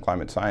of Earth and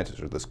Climate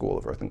Sciences, or the School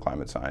of Earth and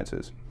Climate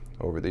Sciences,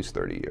 over these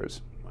 30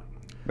 years.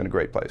 It's been a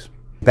great place.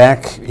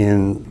 Back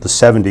in the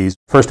 70s,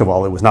 first of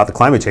all, it was not the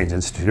Climate Change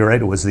Institute,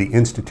 right? It was the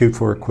Institute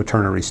for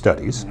Quaternary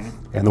Studies.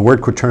 And the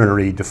word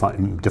quaternary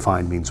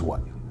defined means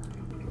what?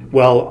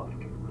 Well,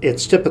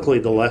 it's typically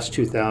the last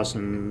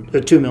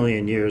 2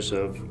 million years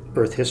of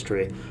Earth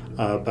history,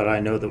 but I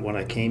know that when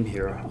I came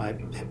here,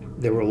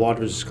 there were a lot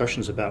of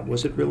discussions about,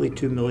 was it really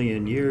 2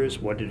 million years?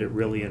 What did it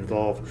really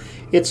involve?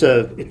 It's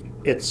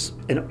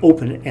an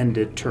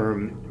open-ended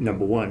term,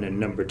 number one, and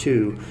number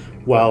two,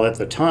 while at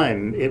the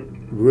time it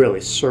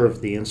really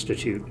served the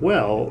Institute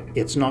well,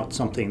 it's not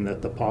something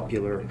that the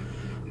popular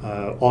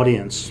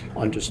audience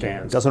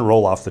understands. It doesn't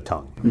roll off the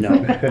tongue. No,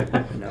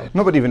 no.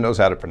 Nobody even knows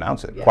how to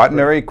pronounce it.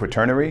 Quaternary,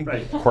 quaternary,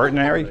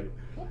 quaternary.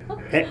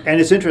 And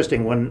it's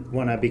interesting,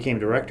 when I became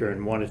director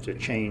and wanted to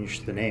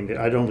change the name,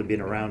 I'd only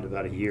been around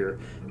about a year,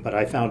 but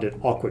I found it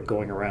awkward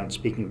going around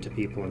speaking to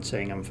people and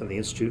saying I'm from the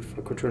Institute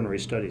for Quaternary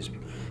Studies.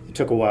 It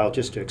took a while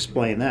just to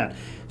explain that.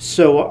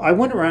 So I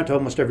went around to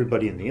almost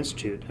everybody in the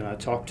Institute and I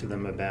talked to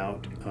them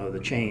about the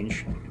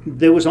change.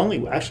 There was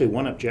only actually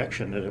one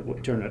objection, that it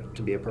would turn out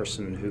to be a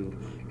person who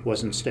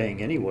wasn't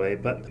staying anyway,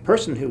 but the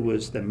person who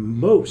was the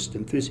most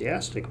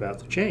enthusiastic about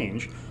the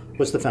change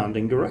was the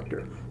founding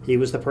director. He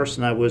was the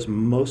person I was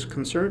most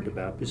concerned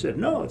about. He said,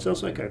 no, it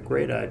sounds like a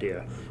great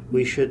idea.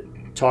 We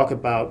should talk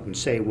about and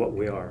say what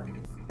we are.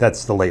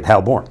 That's the late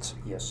Hal Borns.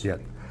 Yes. Yeah.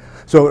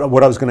 So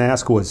what I was going to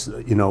ask was,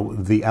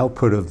 the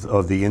output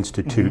of the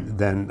Institute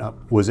then,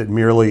 was it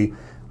merely,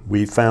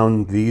 we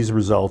found these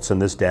results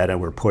and this data,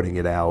 we're putting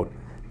it out.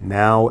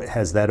 Now,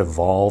 has that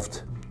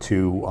evolved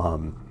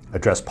to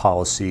address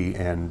policy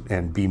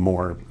and be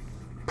more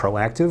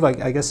proactive,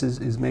 I guess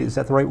is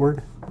that the right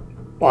word?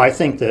 Well, I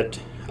think that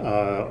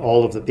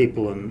all of the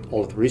people and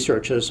all of the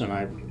researchers, and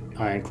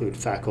I include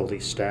faculty,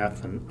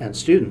 staff, and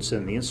students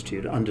in the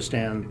Institute,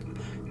 understand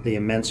the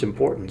immense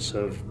importance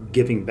of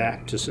giving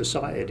back to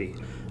society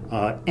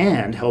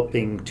and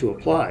helping to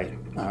apply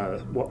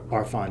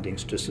our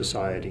findings to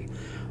society.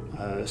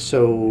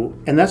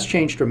 And that's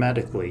changed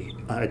dramatically.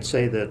 I'd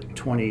say that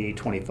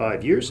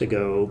 25 years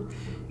ago,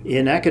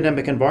 in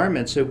academic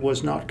environments, it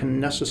was not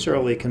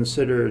necessarily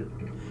considered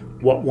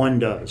what one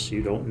does.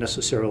 You don't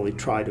necessarily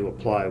try to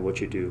apply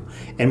what you do.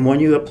 And when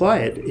you apply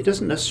it, it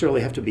doesn't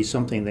necessarily have to be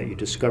something that you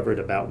discovered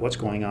about what's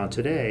going on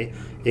today.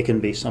 It can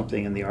be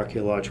something in the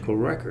archaeological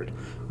record.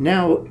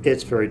 Now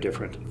it's very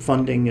different.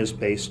 Funding is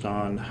based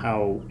on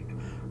how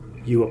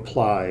you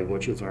apply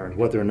what you've learned,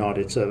 whether or not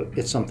it's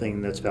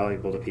something that's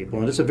valuable to people.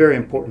 And it's a very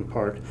important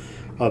part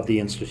of the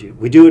Institute.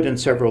 We do it in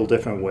several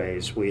different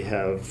ways. We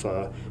have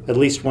at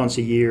least once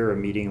a year a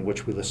meeting in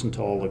which we listen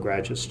to all the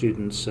graduate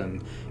students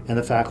and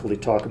the faculty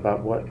talk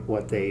about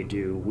what they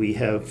do. We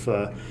have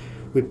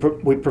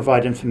we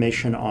provide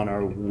information on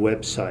our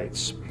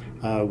websites.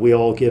 We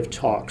all give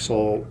talks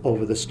all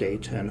over the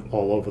state and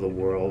all over the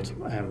world,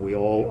 and we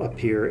all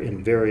appear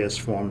in various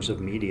forms of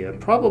media,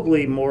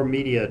 probably more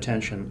media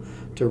attention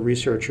to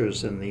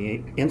researchers in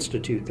the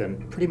Institute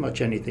than pretty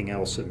much anything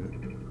else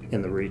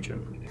in the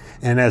region.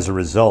 And as a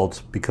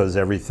result, because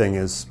everything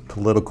is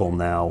political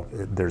now,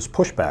 there's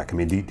pushback. I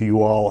mean,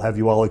 have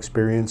you all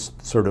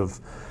experienced sort of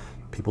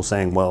people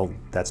saying, well,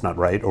 that's not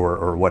right,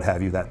 or what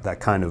have you, that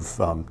kind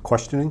of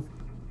questioning?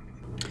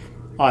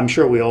 I'm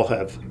sure we all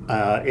have.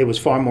 It was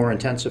far more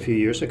intense a few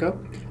years ago.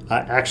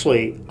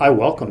 Actually, I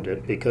welcomed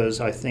it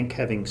because I think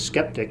having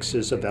skeptics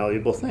is a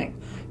valuable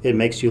thing. It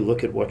makes you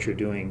look at what you're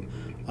doing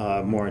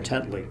more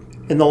intently.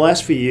 In the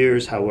last few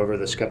years, however,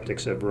 the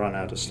skeptics have run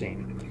out of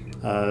steam.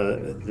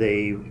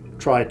 They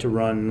tried to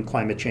run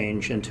climate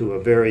change into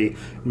a very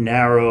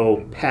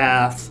narrow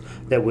path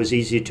that was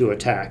easy to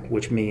attack,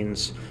 which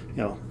means,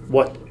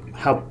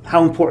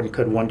 how important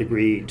could 1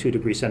 degree, 2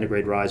 degree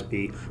centigrade rise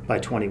be by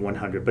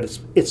 2100? But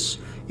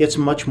it's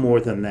much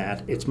more than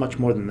that. It's much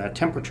more than that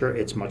temperature.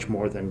 It's much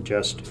more than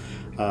just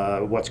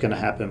what's going to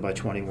happen by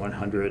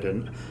 2100.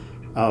 And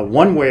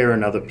one way or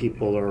another,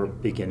 people are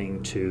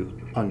beginning to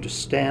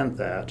understand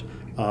that.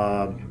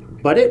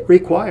 But it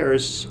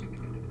requires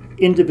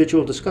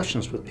individual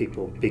discussions with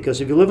people,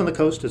 because if you live on the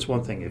coast, it's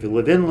one thing. If you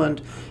live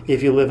inland,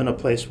 if you live in a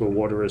place where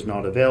water is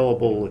not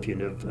available, if you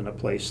live in a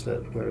place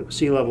where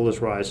sea level is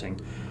rising.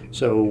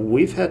 So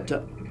we've had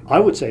to,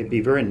 I would say,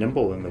 be very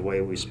nimble in the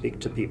way we speak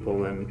to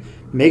people and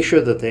make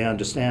sure that they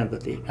understand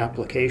that the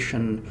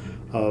application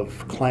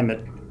of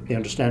climate, the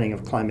understanding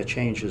of climate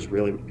change is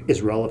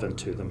relevant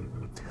to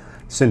them.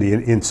 Cindy,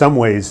 in some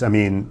ways, I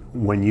mean,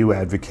 when you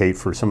advocate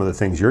for some of the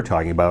things you're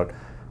talking about,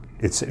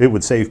 it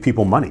would save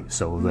people money,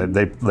 so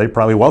they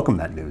probably welcome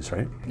that news,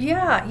 right?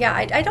 Yeah.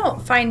 I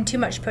don't find too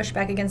much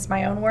pushback against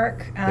my own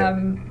work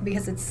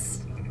because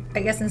it's,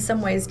 I guess, in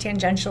some ways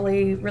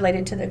tangentially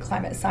related to the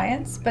climate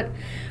science. But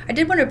I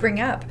did want to bring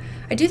up,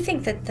 I do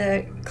think that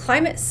the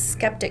climate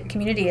skeptic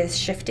community is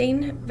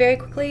shifting very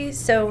quickly.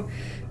 So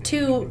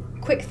 2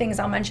 quick things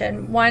I'll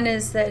mention. One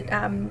is that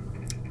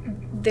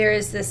there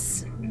is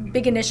this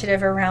big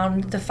initiative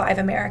around the 5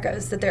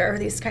 Americas, that there are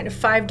these kind of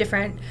 5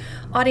 different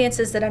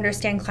audiences that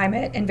understand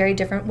climate in very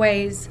different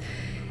ways.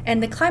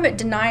 And the climate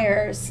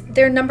deniers,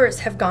 their numbers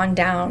have gone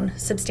down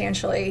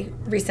substantially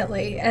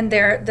recently, and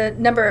the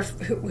number of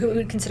who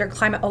would consider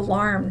climate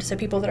alarmed, so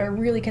people that are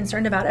really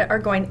concerned about it, are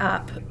going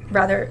up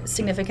rather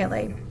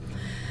significantly.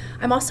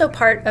 I'm also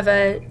part of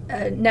a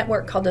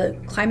network called the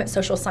Climate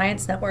Social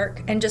Science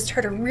Network, and just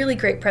heard a really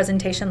great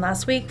presentation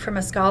last week from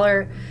a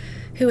scholar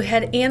who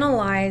had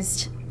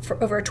analyzed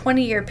for over a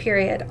 20-year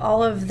period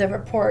all of the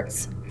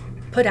reports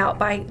put out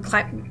by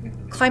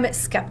climate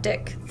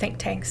skeptic think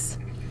tanks.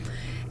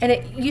 And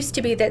it used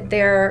to be that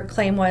their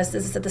claim was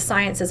that the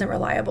science isn't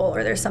reliable,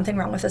 or there's something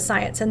wrong with the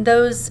science. And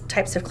those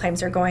types of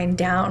claims are going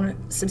down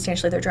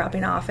substantially, they're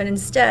dropping off. And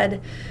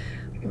instead,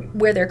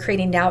 where they're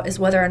creating doubt is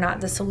whether or not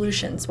the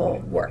solutions will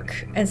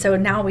work. And so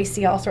now we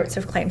see all sorts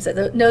of claims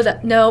that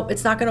no,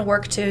 it's not going to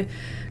work to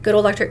go to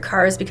electric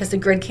cars because the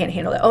grid can't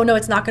handle it. Oh no,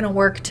 it's not going to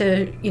work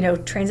to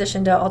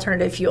transition to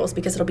alternative fuels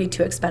because it'll be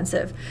too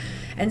expensive.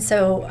 And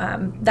so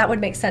that would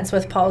make sense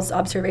with Paul's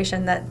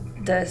observation that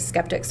the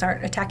skeptics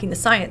aren't attacking the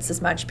science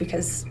as much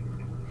because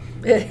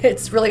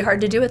it's really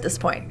hard to do at this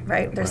point,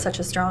 right? There's such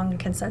a strong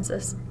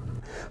consensus.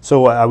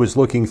 So I was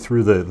looking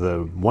through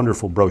the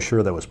wonderful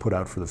brochure that was put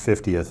out for the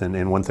 50th,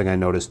 and one thing I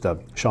noticed,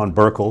 Sean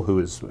Burkle, who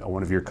is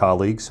one of your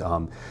colleagues,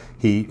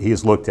 he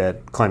has looked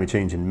at climate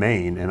change in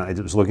Maine, and I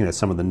was looking at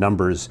some of the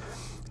numbers.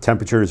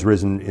 Temperature has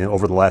risen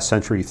over the last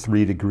century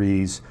 3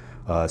 degrees,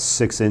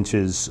 6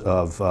 inches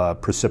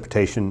of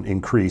precipitation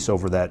increase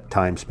over that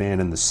time span,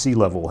 and the sea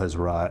level has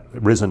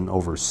risen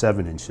over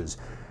 7 inches.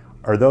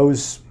 Are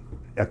those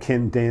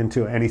akin, Dan,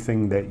 to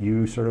anything that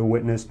you sort of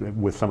witnessed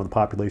with some of the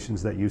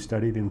populations that you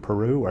studied in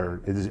Peru,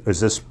 or is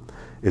this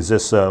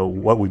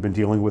what we've been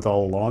dealing with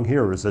all along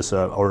here, or is this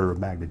an order of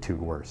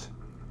magnitude worse?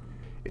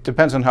 It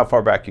depends on how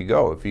far back you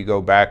go. If you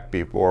go back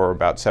before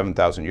about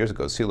 7,000 years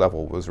ago, sea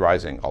level was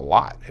rising a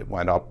lot. It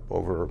went up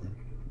over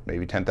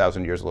maybe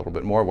 10,000 years, a little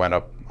bit more, went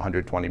up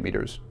 120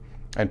 meters.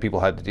 And people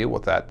had to deal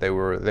with that. They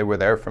were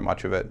there for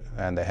much of it,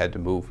 and they had to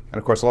move. And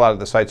of course, a lot of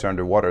the sites are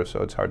underwater,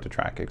 so it's hard to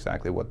track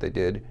exactly what they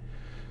did.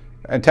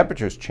 And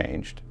temperatures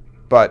changed,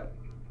 but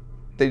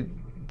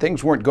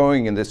things weren't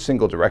going in this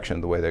single direction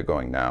the way they're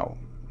going now.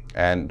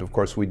 And of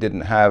course, we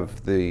didn't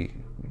have the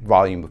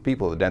volume of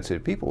people, the density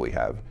of people we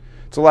have.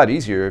 It's a lot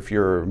easier if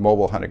you're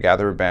mobile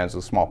hunter-gatherer bands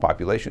with small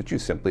populations. You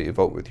simply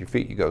vote with your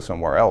feet, you go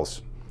somewhere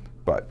else.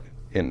 But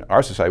in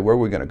our society, where are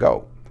we going to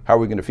go? How are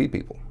we going to feed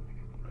people?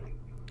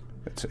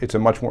 It's a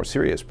much more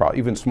serious problem.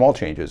 Even small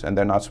changes, and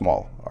they're not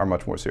small, are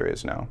much more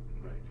serious now.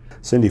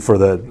 Cindy, for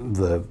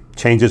the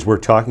changes we're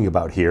talking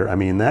about here, I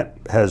mean, that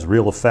has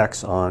real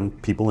effects on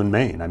people in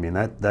Maine. I mean,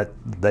 that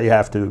they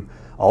have to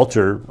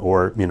alter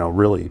or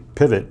really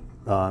pivot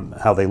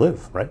how they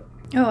live, right?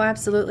 Oh,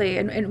 absolutely.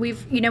 And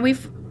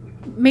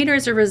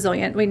Mainers are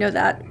resilient. We know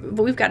that,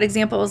 but we've got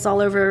examples all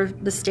over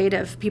the state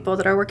of people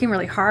that are working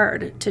really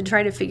hard to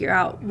try to figure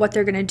out what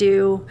they're going to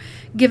do,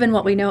 given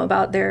what we know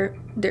about their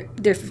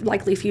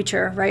likely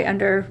future, right,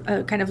 under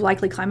a kind of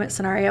likely climate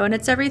scenario. And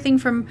it's everything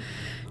from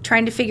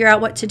trying to figure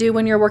out what to do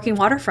when your working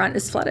waterfront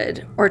is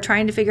flooded, or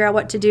trying to figure out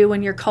what to do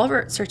when your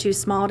culverts are too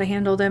small to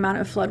handle the amount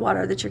of flood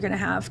water that you're going to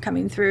have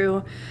coming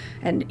through,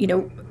 and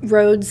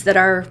roads that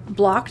are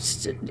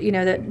blocked,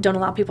 that don't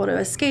allow people to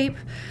escape.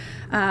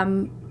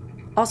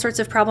 All sorts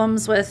of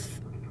problems with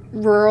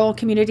rural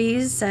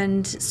communities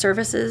and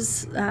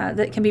services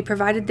that can be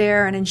provided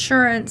there, and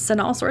insurance, and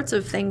all sorts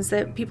of things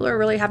that people are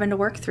really having to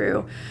work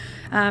through.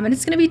 And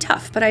it's going to be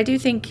tough, but I do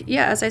think,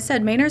 as I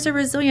said, Mainers are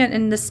resilient,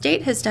 and the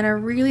state has done a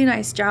really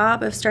nice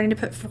job of starting to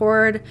put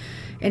forward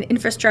an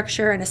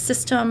infrastructure and a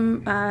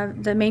system.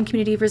 The Maine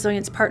Community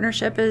Resilience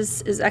Partnership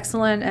is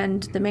excellent,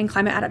 and the Maine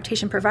Climate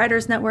Adaptation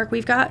Providers Network.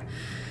 We've got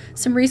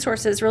some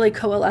resources really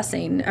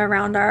coalescing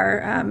around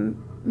our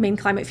Maine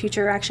Climate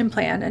Future Action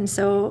Plan, and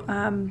so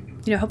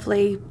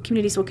hopefully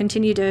communities will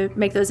continue to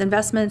make those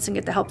investments and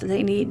get the help that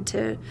they need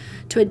to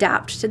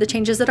adapt to the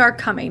changes that are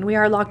coming. We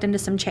are locked into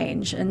some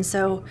change, and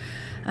so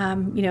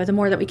the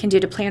more that we can do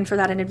to plan for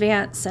that in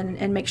advance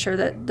and make sure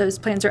that those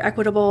plans are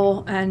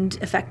equitable and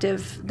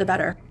effective, the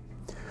better.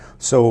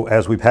 So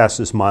as we pass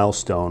this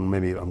milestone,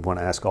 maybe I'm going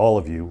to ask all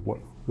of you,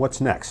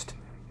 what's next?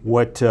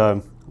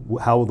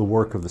 How will the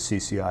work of the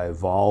CCI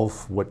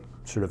evolve? What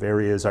sort of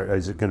areas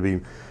is it going to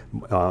be?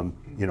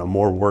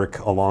 More work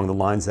along the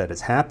lines that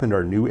has happened?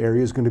 Are new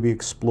areas going to be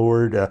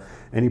explored?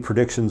 Any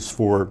predictions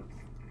for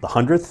the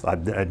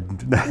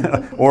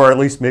 100th, or at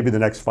least maybe the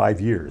next 5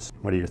 years?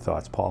 What are your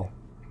thoughts, Paul?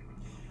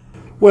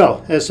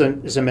 Well, as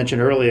I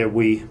mentioned earlier,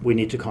 we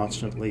need to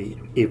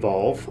constantly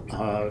evolve.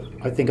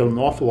 I think an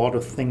awful lot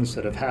of things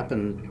that have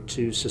happened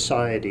to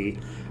society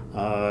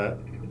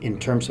in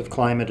terms of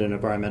climate and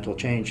environmental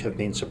change have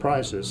been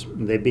surprises.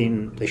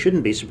 They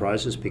shouldn't be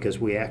surprises because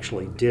we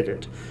actually did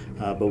it,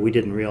 but we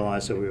didn't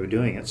realize that we were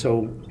doing it.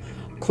 So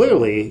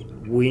clearly,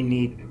 we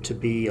need to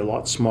be a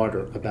lot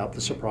smarter about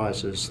the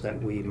surprises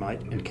that we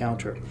might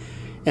encounter.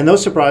 And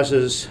those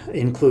surprises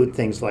include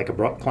things like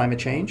abrupt climate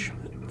change,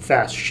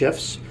 fast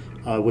shifts,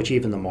 which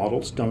even the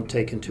models don't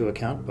take into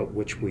account, but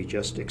which we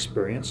just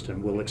experienced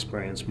and will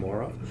experience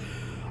more of.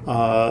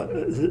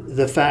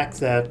 The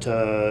fact that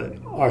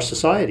our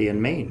society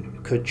in Maine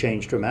could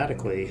change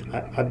dramatically.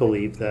 I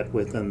believe that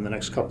within the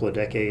next couple of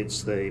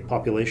decades, the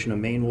population of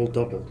Maine will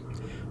double.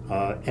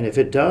 And if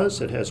it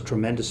does, it has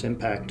tremendous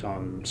impact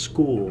on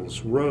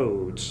schools,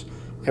 roads,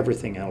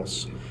 everything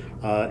else.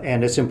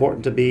 And it's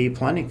important to be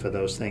planning for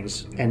those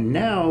things. And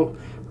now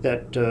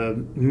that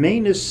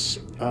Maine is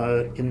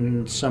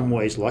in some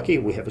ways lucky,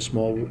 we have a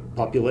small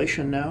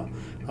population now,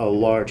 a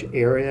large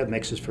area,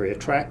 makes us very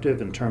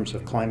attractive in terms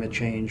of climate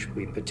change.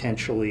 We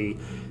potentially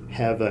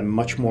have a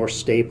much more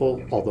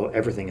stable, although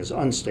everything is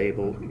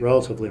unstable,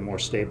 relatively more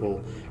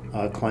stable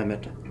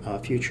climate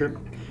future.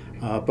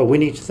 But we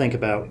need to think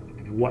about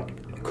what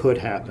could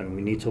happen.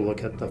 We need to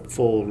look at the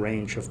full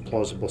range of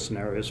plausible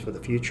scenarios for the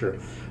future.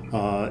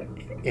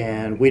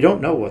 And we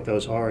don't know what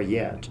those are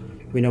yet.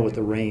 We know what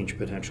the range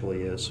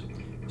potentially is.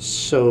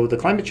 So the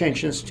Climate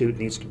Change Institute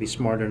needs to be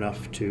smart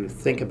enough to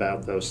think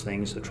about those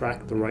things,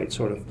 attract the right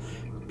sort of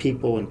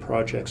people and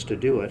projects to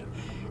do it.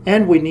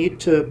 And we need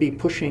to be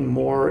pushing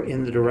more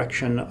in the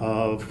direction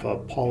of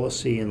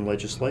policy and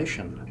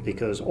legislation,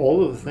 because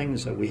all of the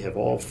things that we have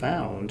all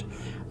found,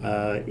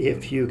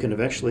 if you can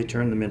eventually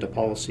turn them into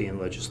policy and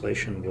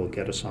legislation, will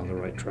get us on the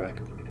right track.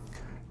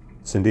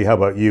 Cindy, how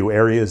about you?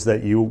 Areas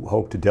that you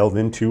hope to delve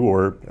into,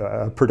 or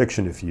a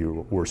prediction if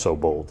you were so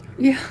bold?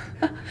 Yeah,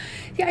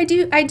 I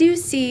do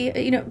see,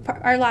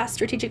 our last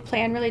strategic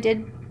plan really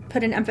did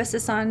put an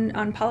emphasis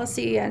on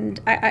policy, and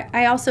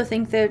I also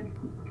think that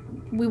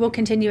we will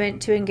continue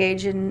to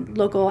engage in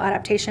local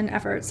adaptation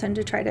efforts and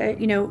to try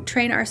to,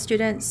 train our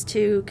students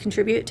to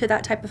contribute to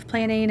that type of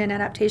planning and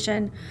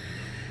adaptation.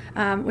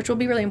 Which will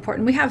be really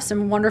important. We have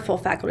some wonderful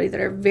faculty that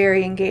are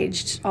very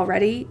engaged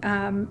already,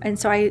 and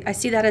so I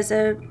see that as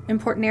an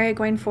important area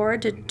going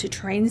forward to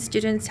train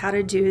students how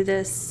to do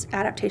this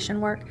adaptation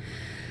work.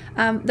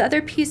 The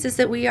other piece is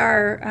that we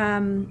are,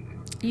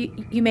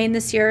 UMaine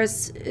this year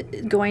is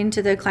going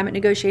to the climate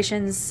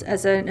negotiations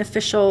as an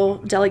official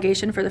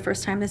delegation for the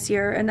first time this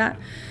year, and that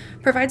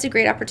provides a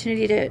great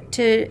opportunity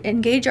to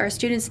engage our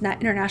students in that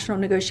international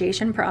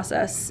negotiation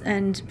process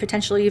and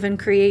potentially even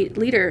create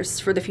leaders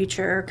for the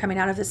future coming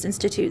out of this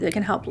institute that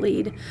can help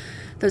lead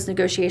those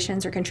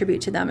negotiations or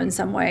contribute to them in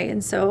some way.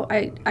 And so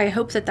I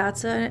hope that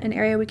that's an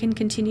area we can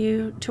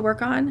continue to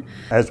work on.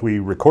 As we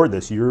record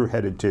this, you're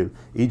headed to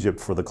Egypt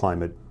for the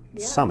climate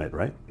summit,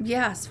 right?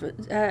 Yes,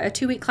 a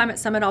 2-week climate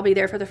summit. I'll be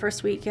there for the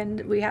first week, and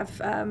we have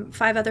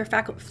 4 other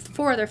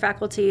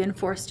faculty and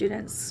 4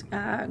 students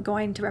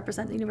going to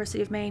represent the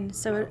University of Maine.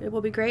 So it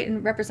will be great,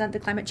 and represent the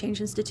Climate Change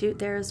Institute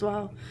there as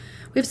well.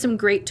 We have some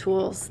great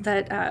tools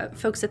that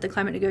folks at the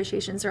climate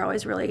negotiations are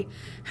always really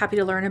happy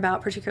to learn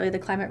about, particularly the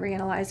Climate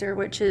Reanalyzer,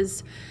 which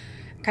is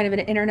kind of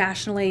an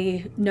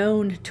internationally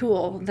known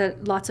tool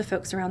that lots of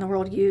folks around the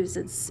world use.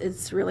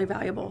 It's really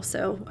valuable.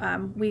 So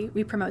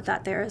we promote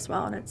that there as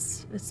well, and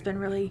it's been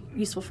really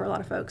useful for a lot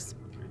of folks.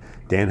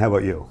 Dan, how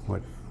about you?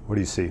 What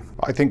do you see?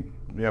 I think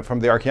from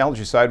the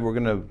archaeology side, we're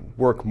going to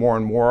work more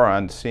and more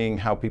on seeing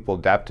how people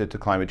adapted to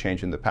climate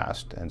change in the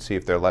past and see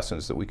if there are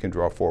lessons that we can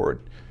draw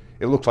forward.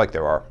 It looks like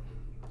there are.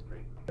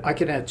 I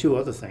could add 2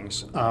 other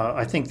things.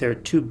 I think there are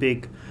 2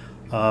 big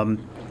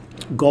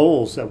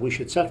goals that we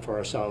should set for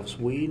ourselves.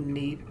 We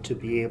need to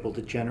be able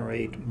to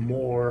generate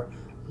more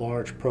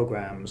large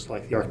programs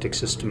like the Arctic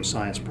Systems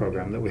Science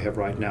program that we have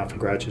right now for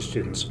graduate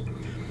students.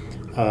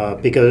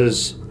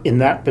 Because in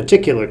that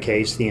particular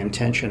case, the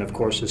intention, of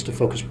course, is to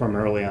focus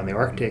primarily on the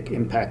Arctic,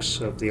 impacts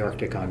of the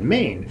Arctic on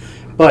Maine,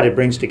 but it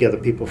brings together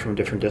people from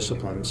different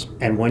disciplines.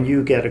 And when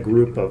you get a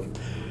group of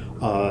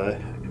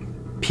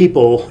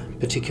people,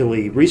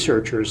 particularly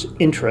researchers,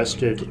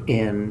 interested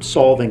in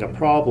solving a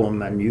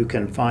problem, and you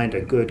can find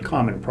a good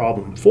common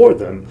problem for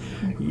them,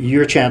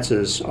 your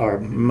chances are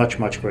much,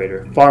 much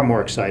greater, far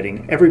more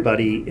exciting.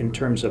 Everybody, in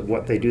terms of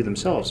what they do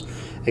themselves,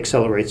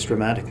 accelerates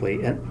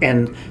dramatically.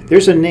 And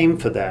there's a name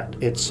for that.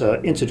 It's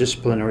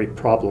interdisciplinary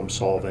problem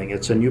solving.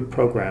 It's a new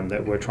program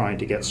that we're trying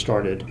to get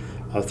started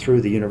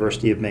through the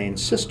University of Maine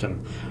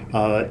system.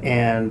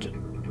 And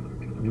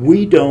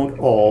we don't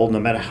all, no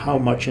matter how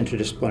much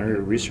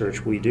interdisciplinary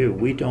research we do,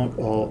 we don't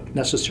all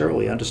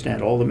necessarily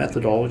understand all the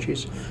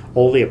methodologies,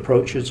 all the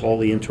approaches, all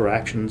the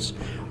interactions.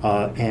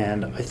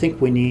 And I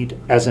think we need,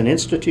 as an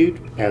institute,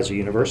 as a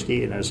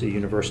university, and as a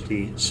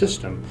university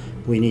system,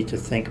 we need to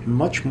think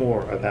much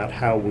more about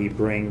how we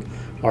bring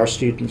our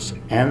students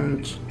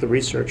and the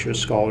researchers,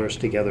 scholars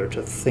together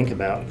to think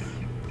about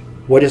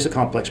what is a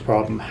complex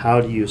problem,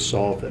 how do you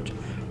solve it,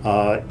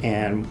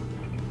 and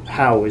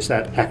how is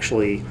that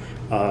actually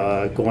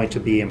going to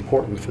be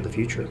important for the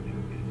future.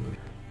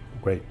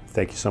 Great.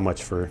 Thank you so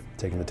much for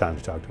taking the time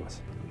to talk to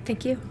us.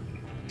 Thank you.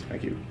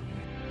 Thank you.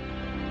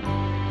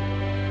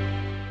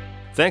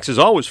 Thanks as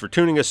always for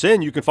tuning us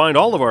in. You can find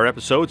all of our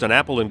episodes on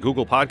Apple and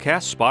Google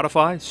Podcasts,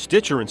 Spotify,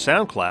 Stitcher, and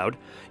SoundCloud,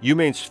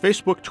 UMaine's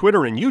Facebook,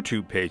 Twitter, and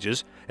YouTube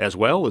pages, as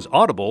well as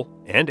Audible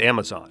and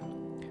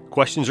Amazon.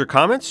 Questions or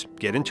comments?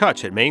 Get in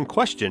touch at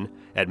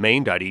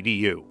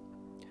mainquestion@maine.edu.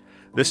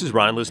 This is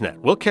Ron Lisnett.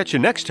 We'll catch you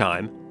next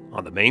time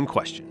on The Maine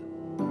Question.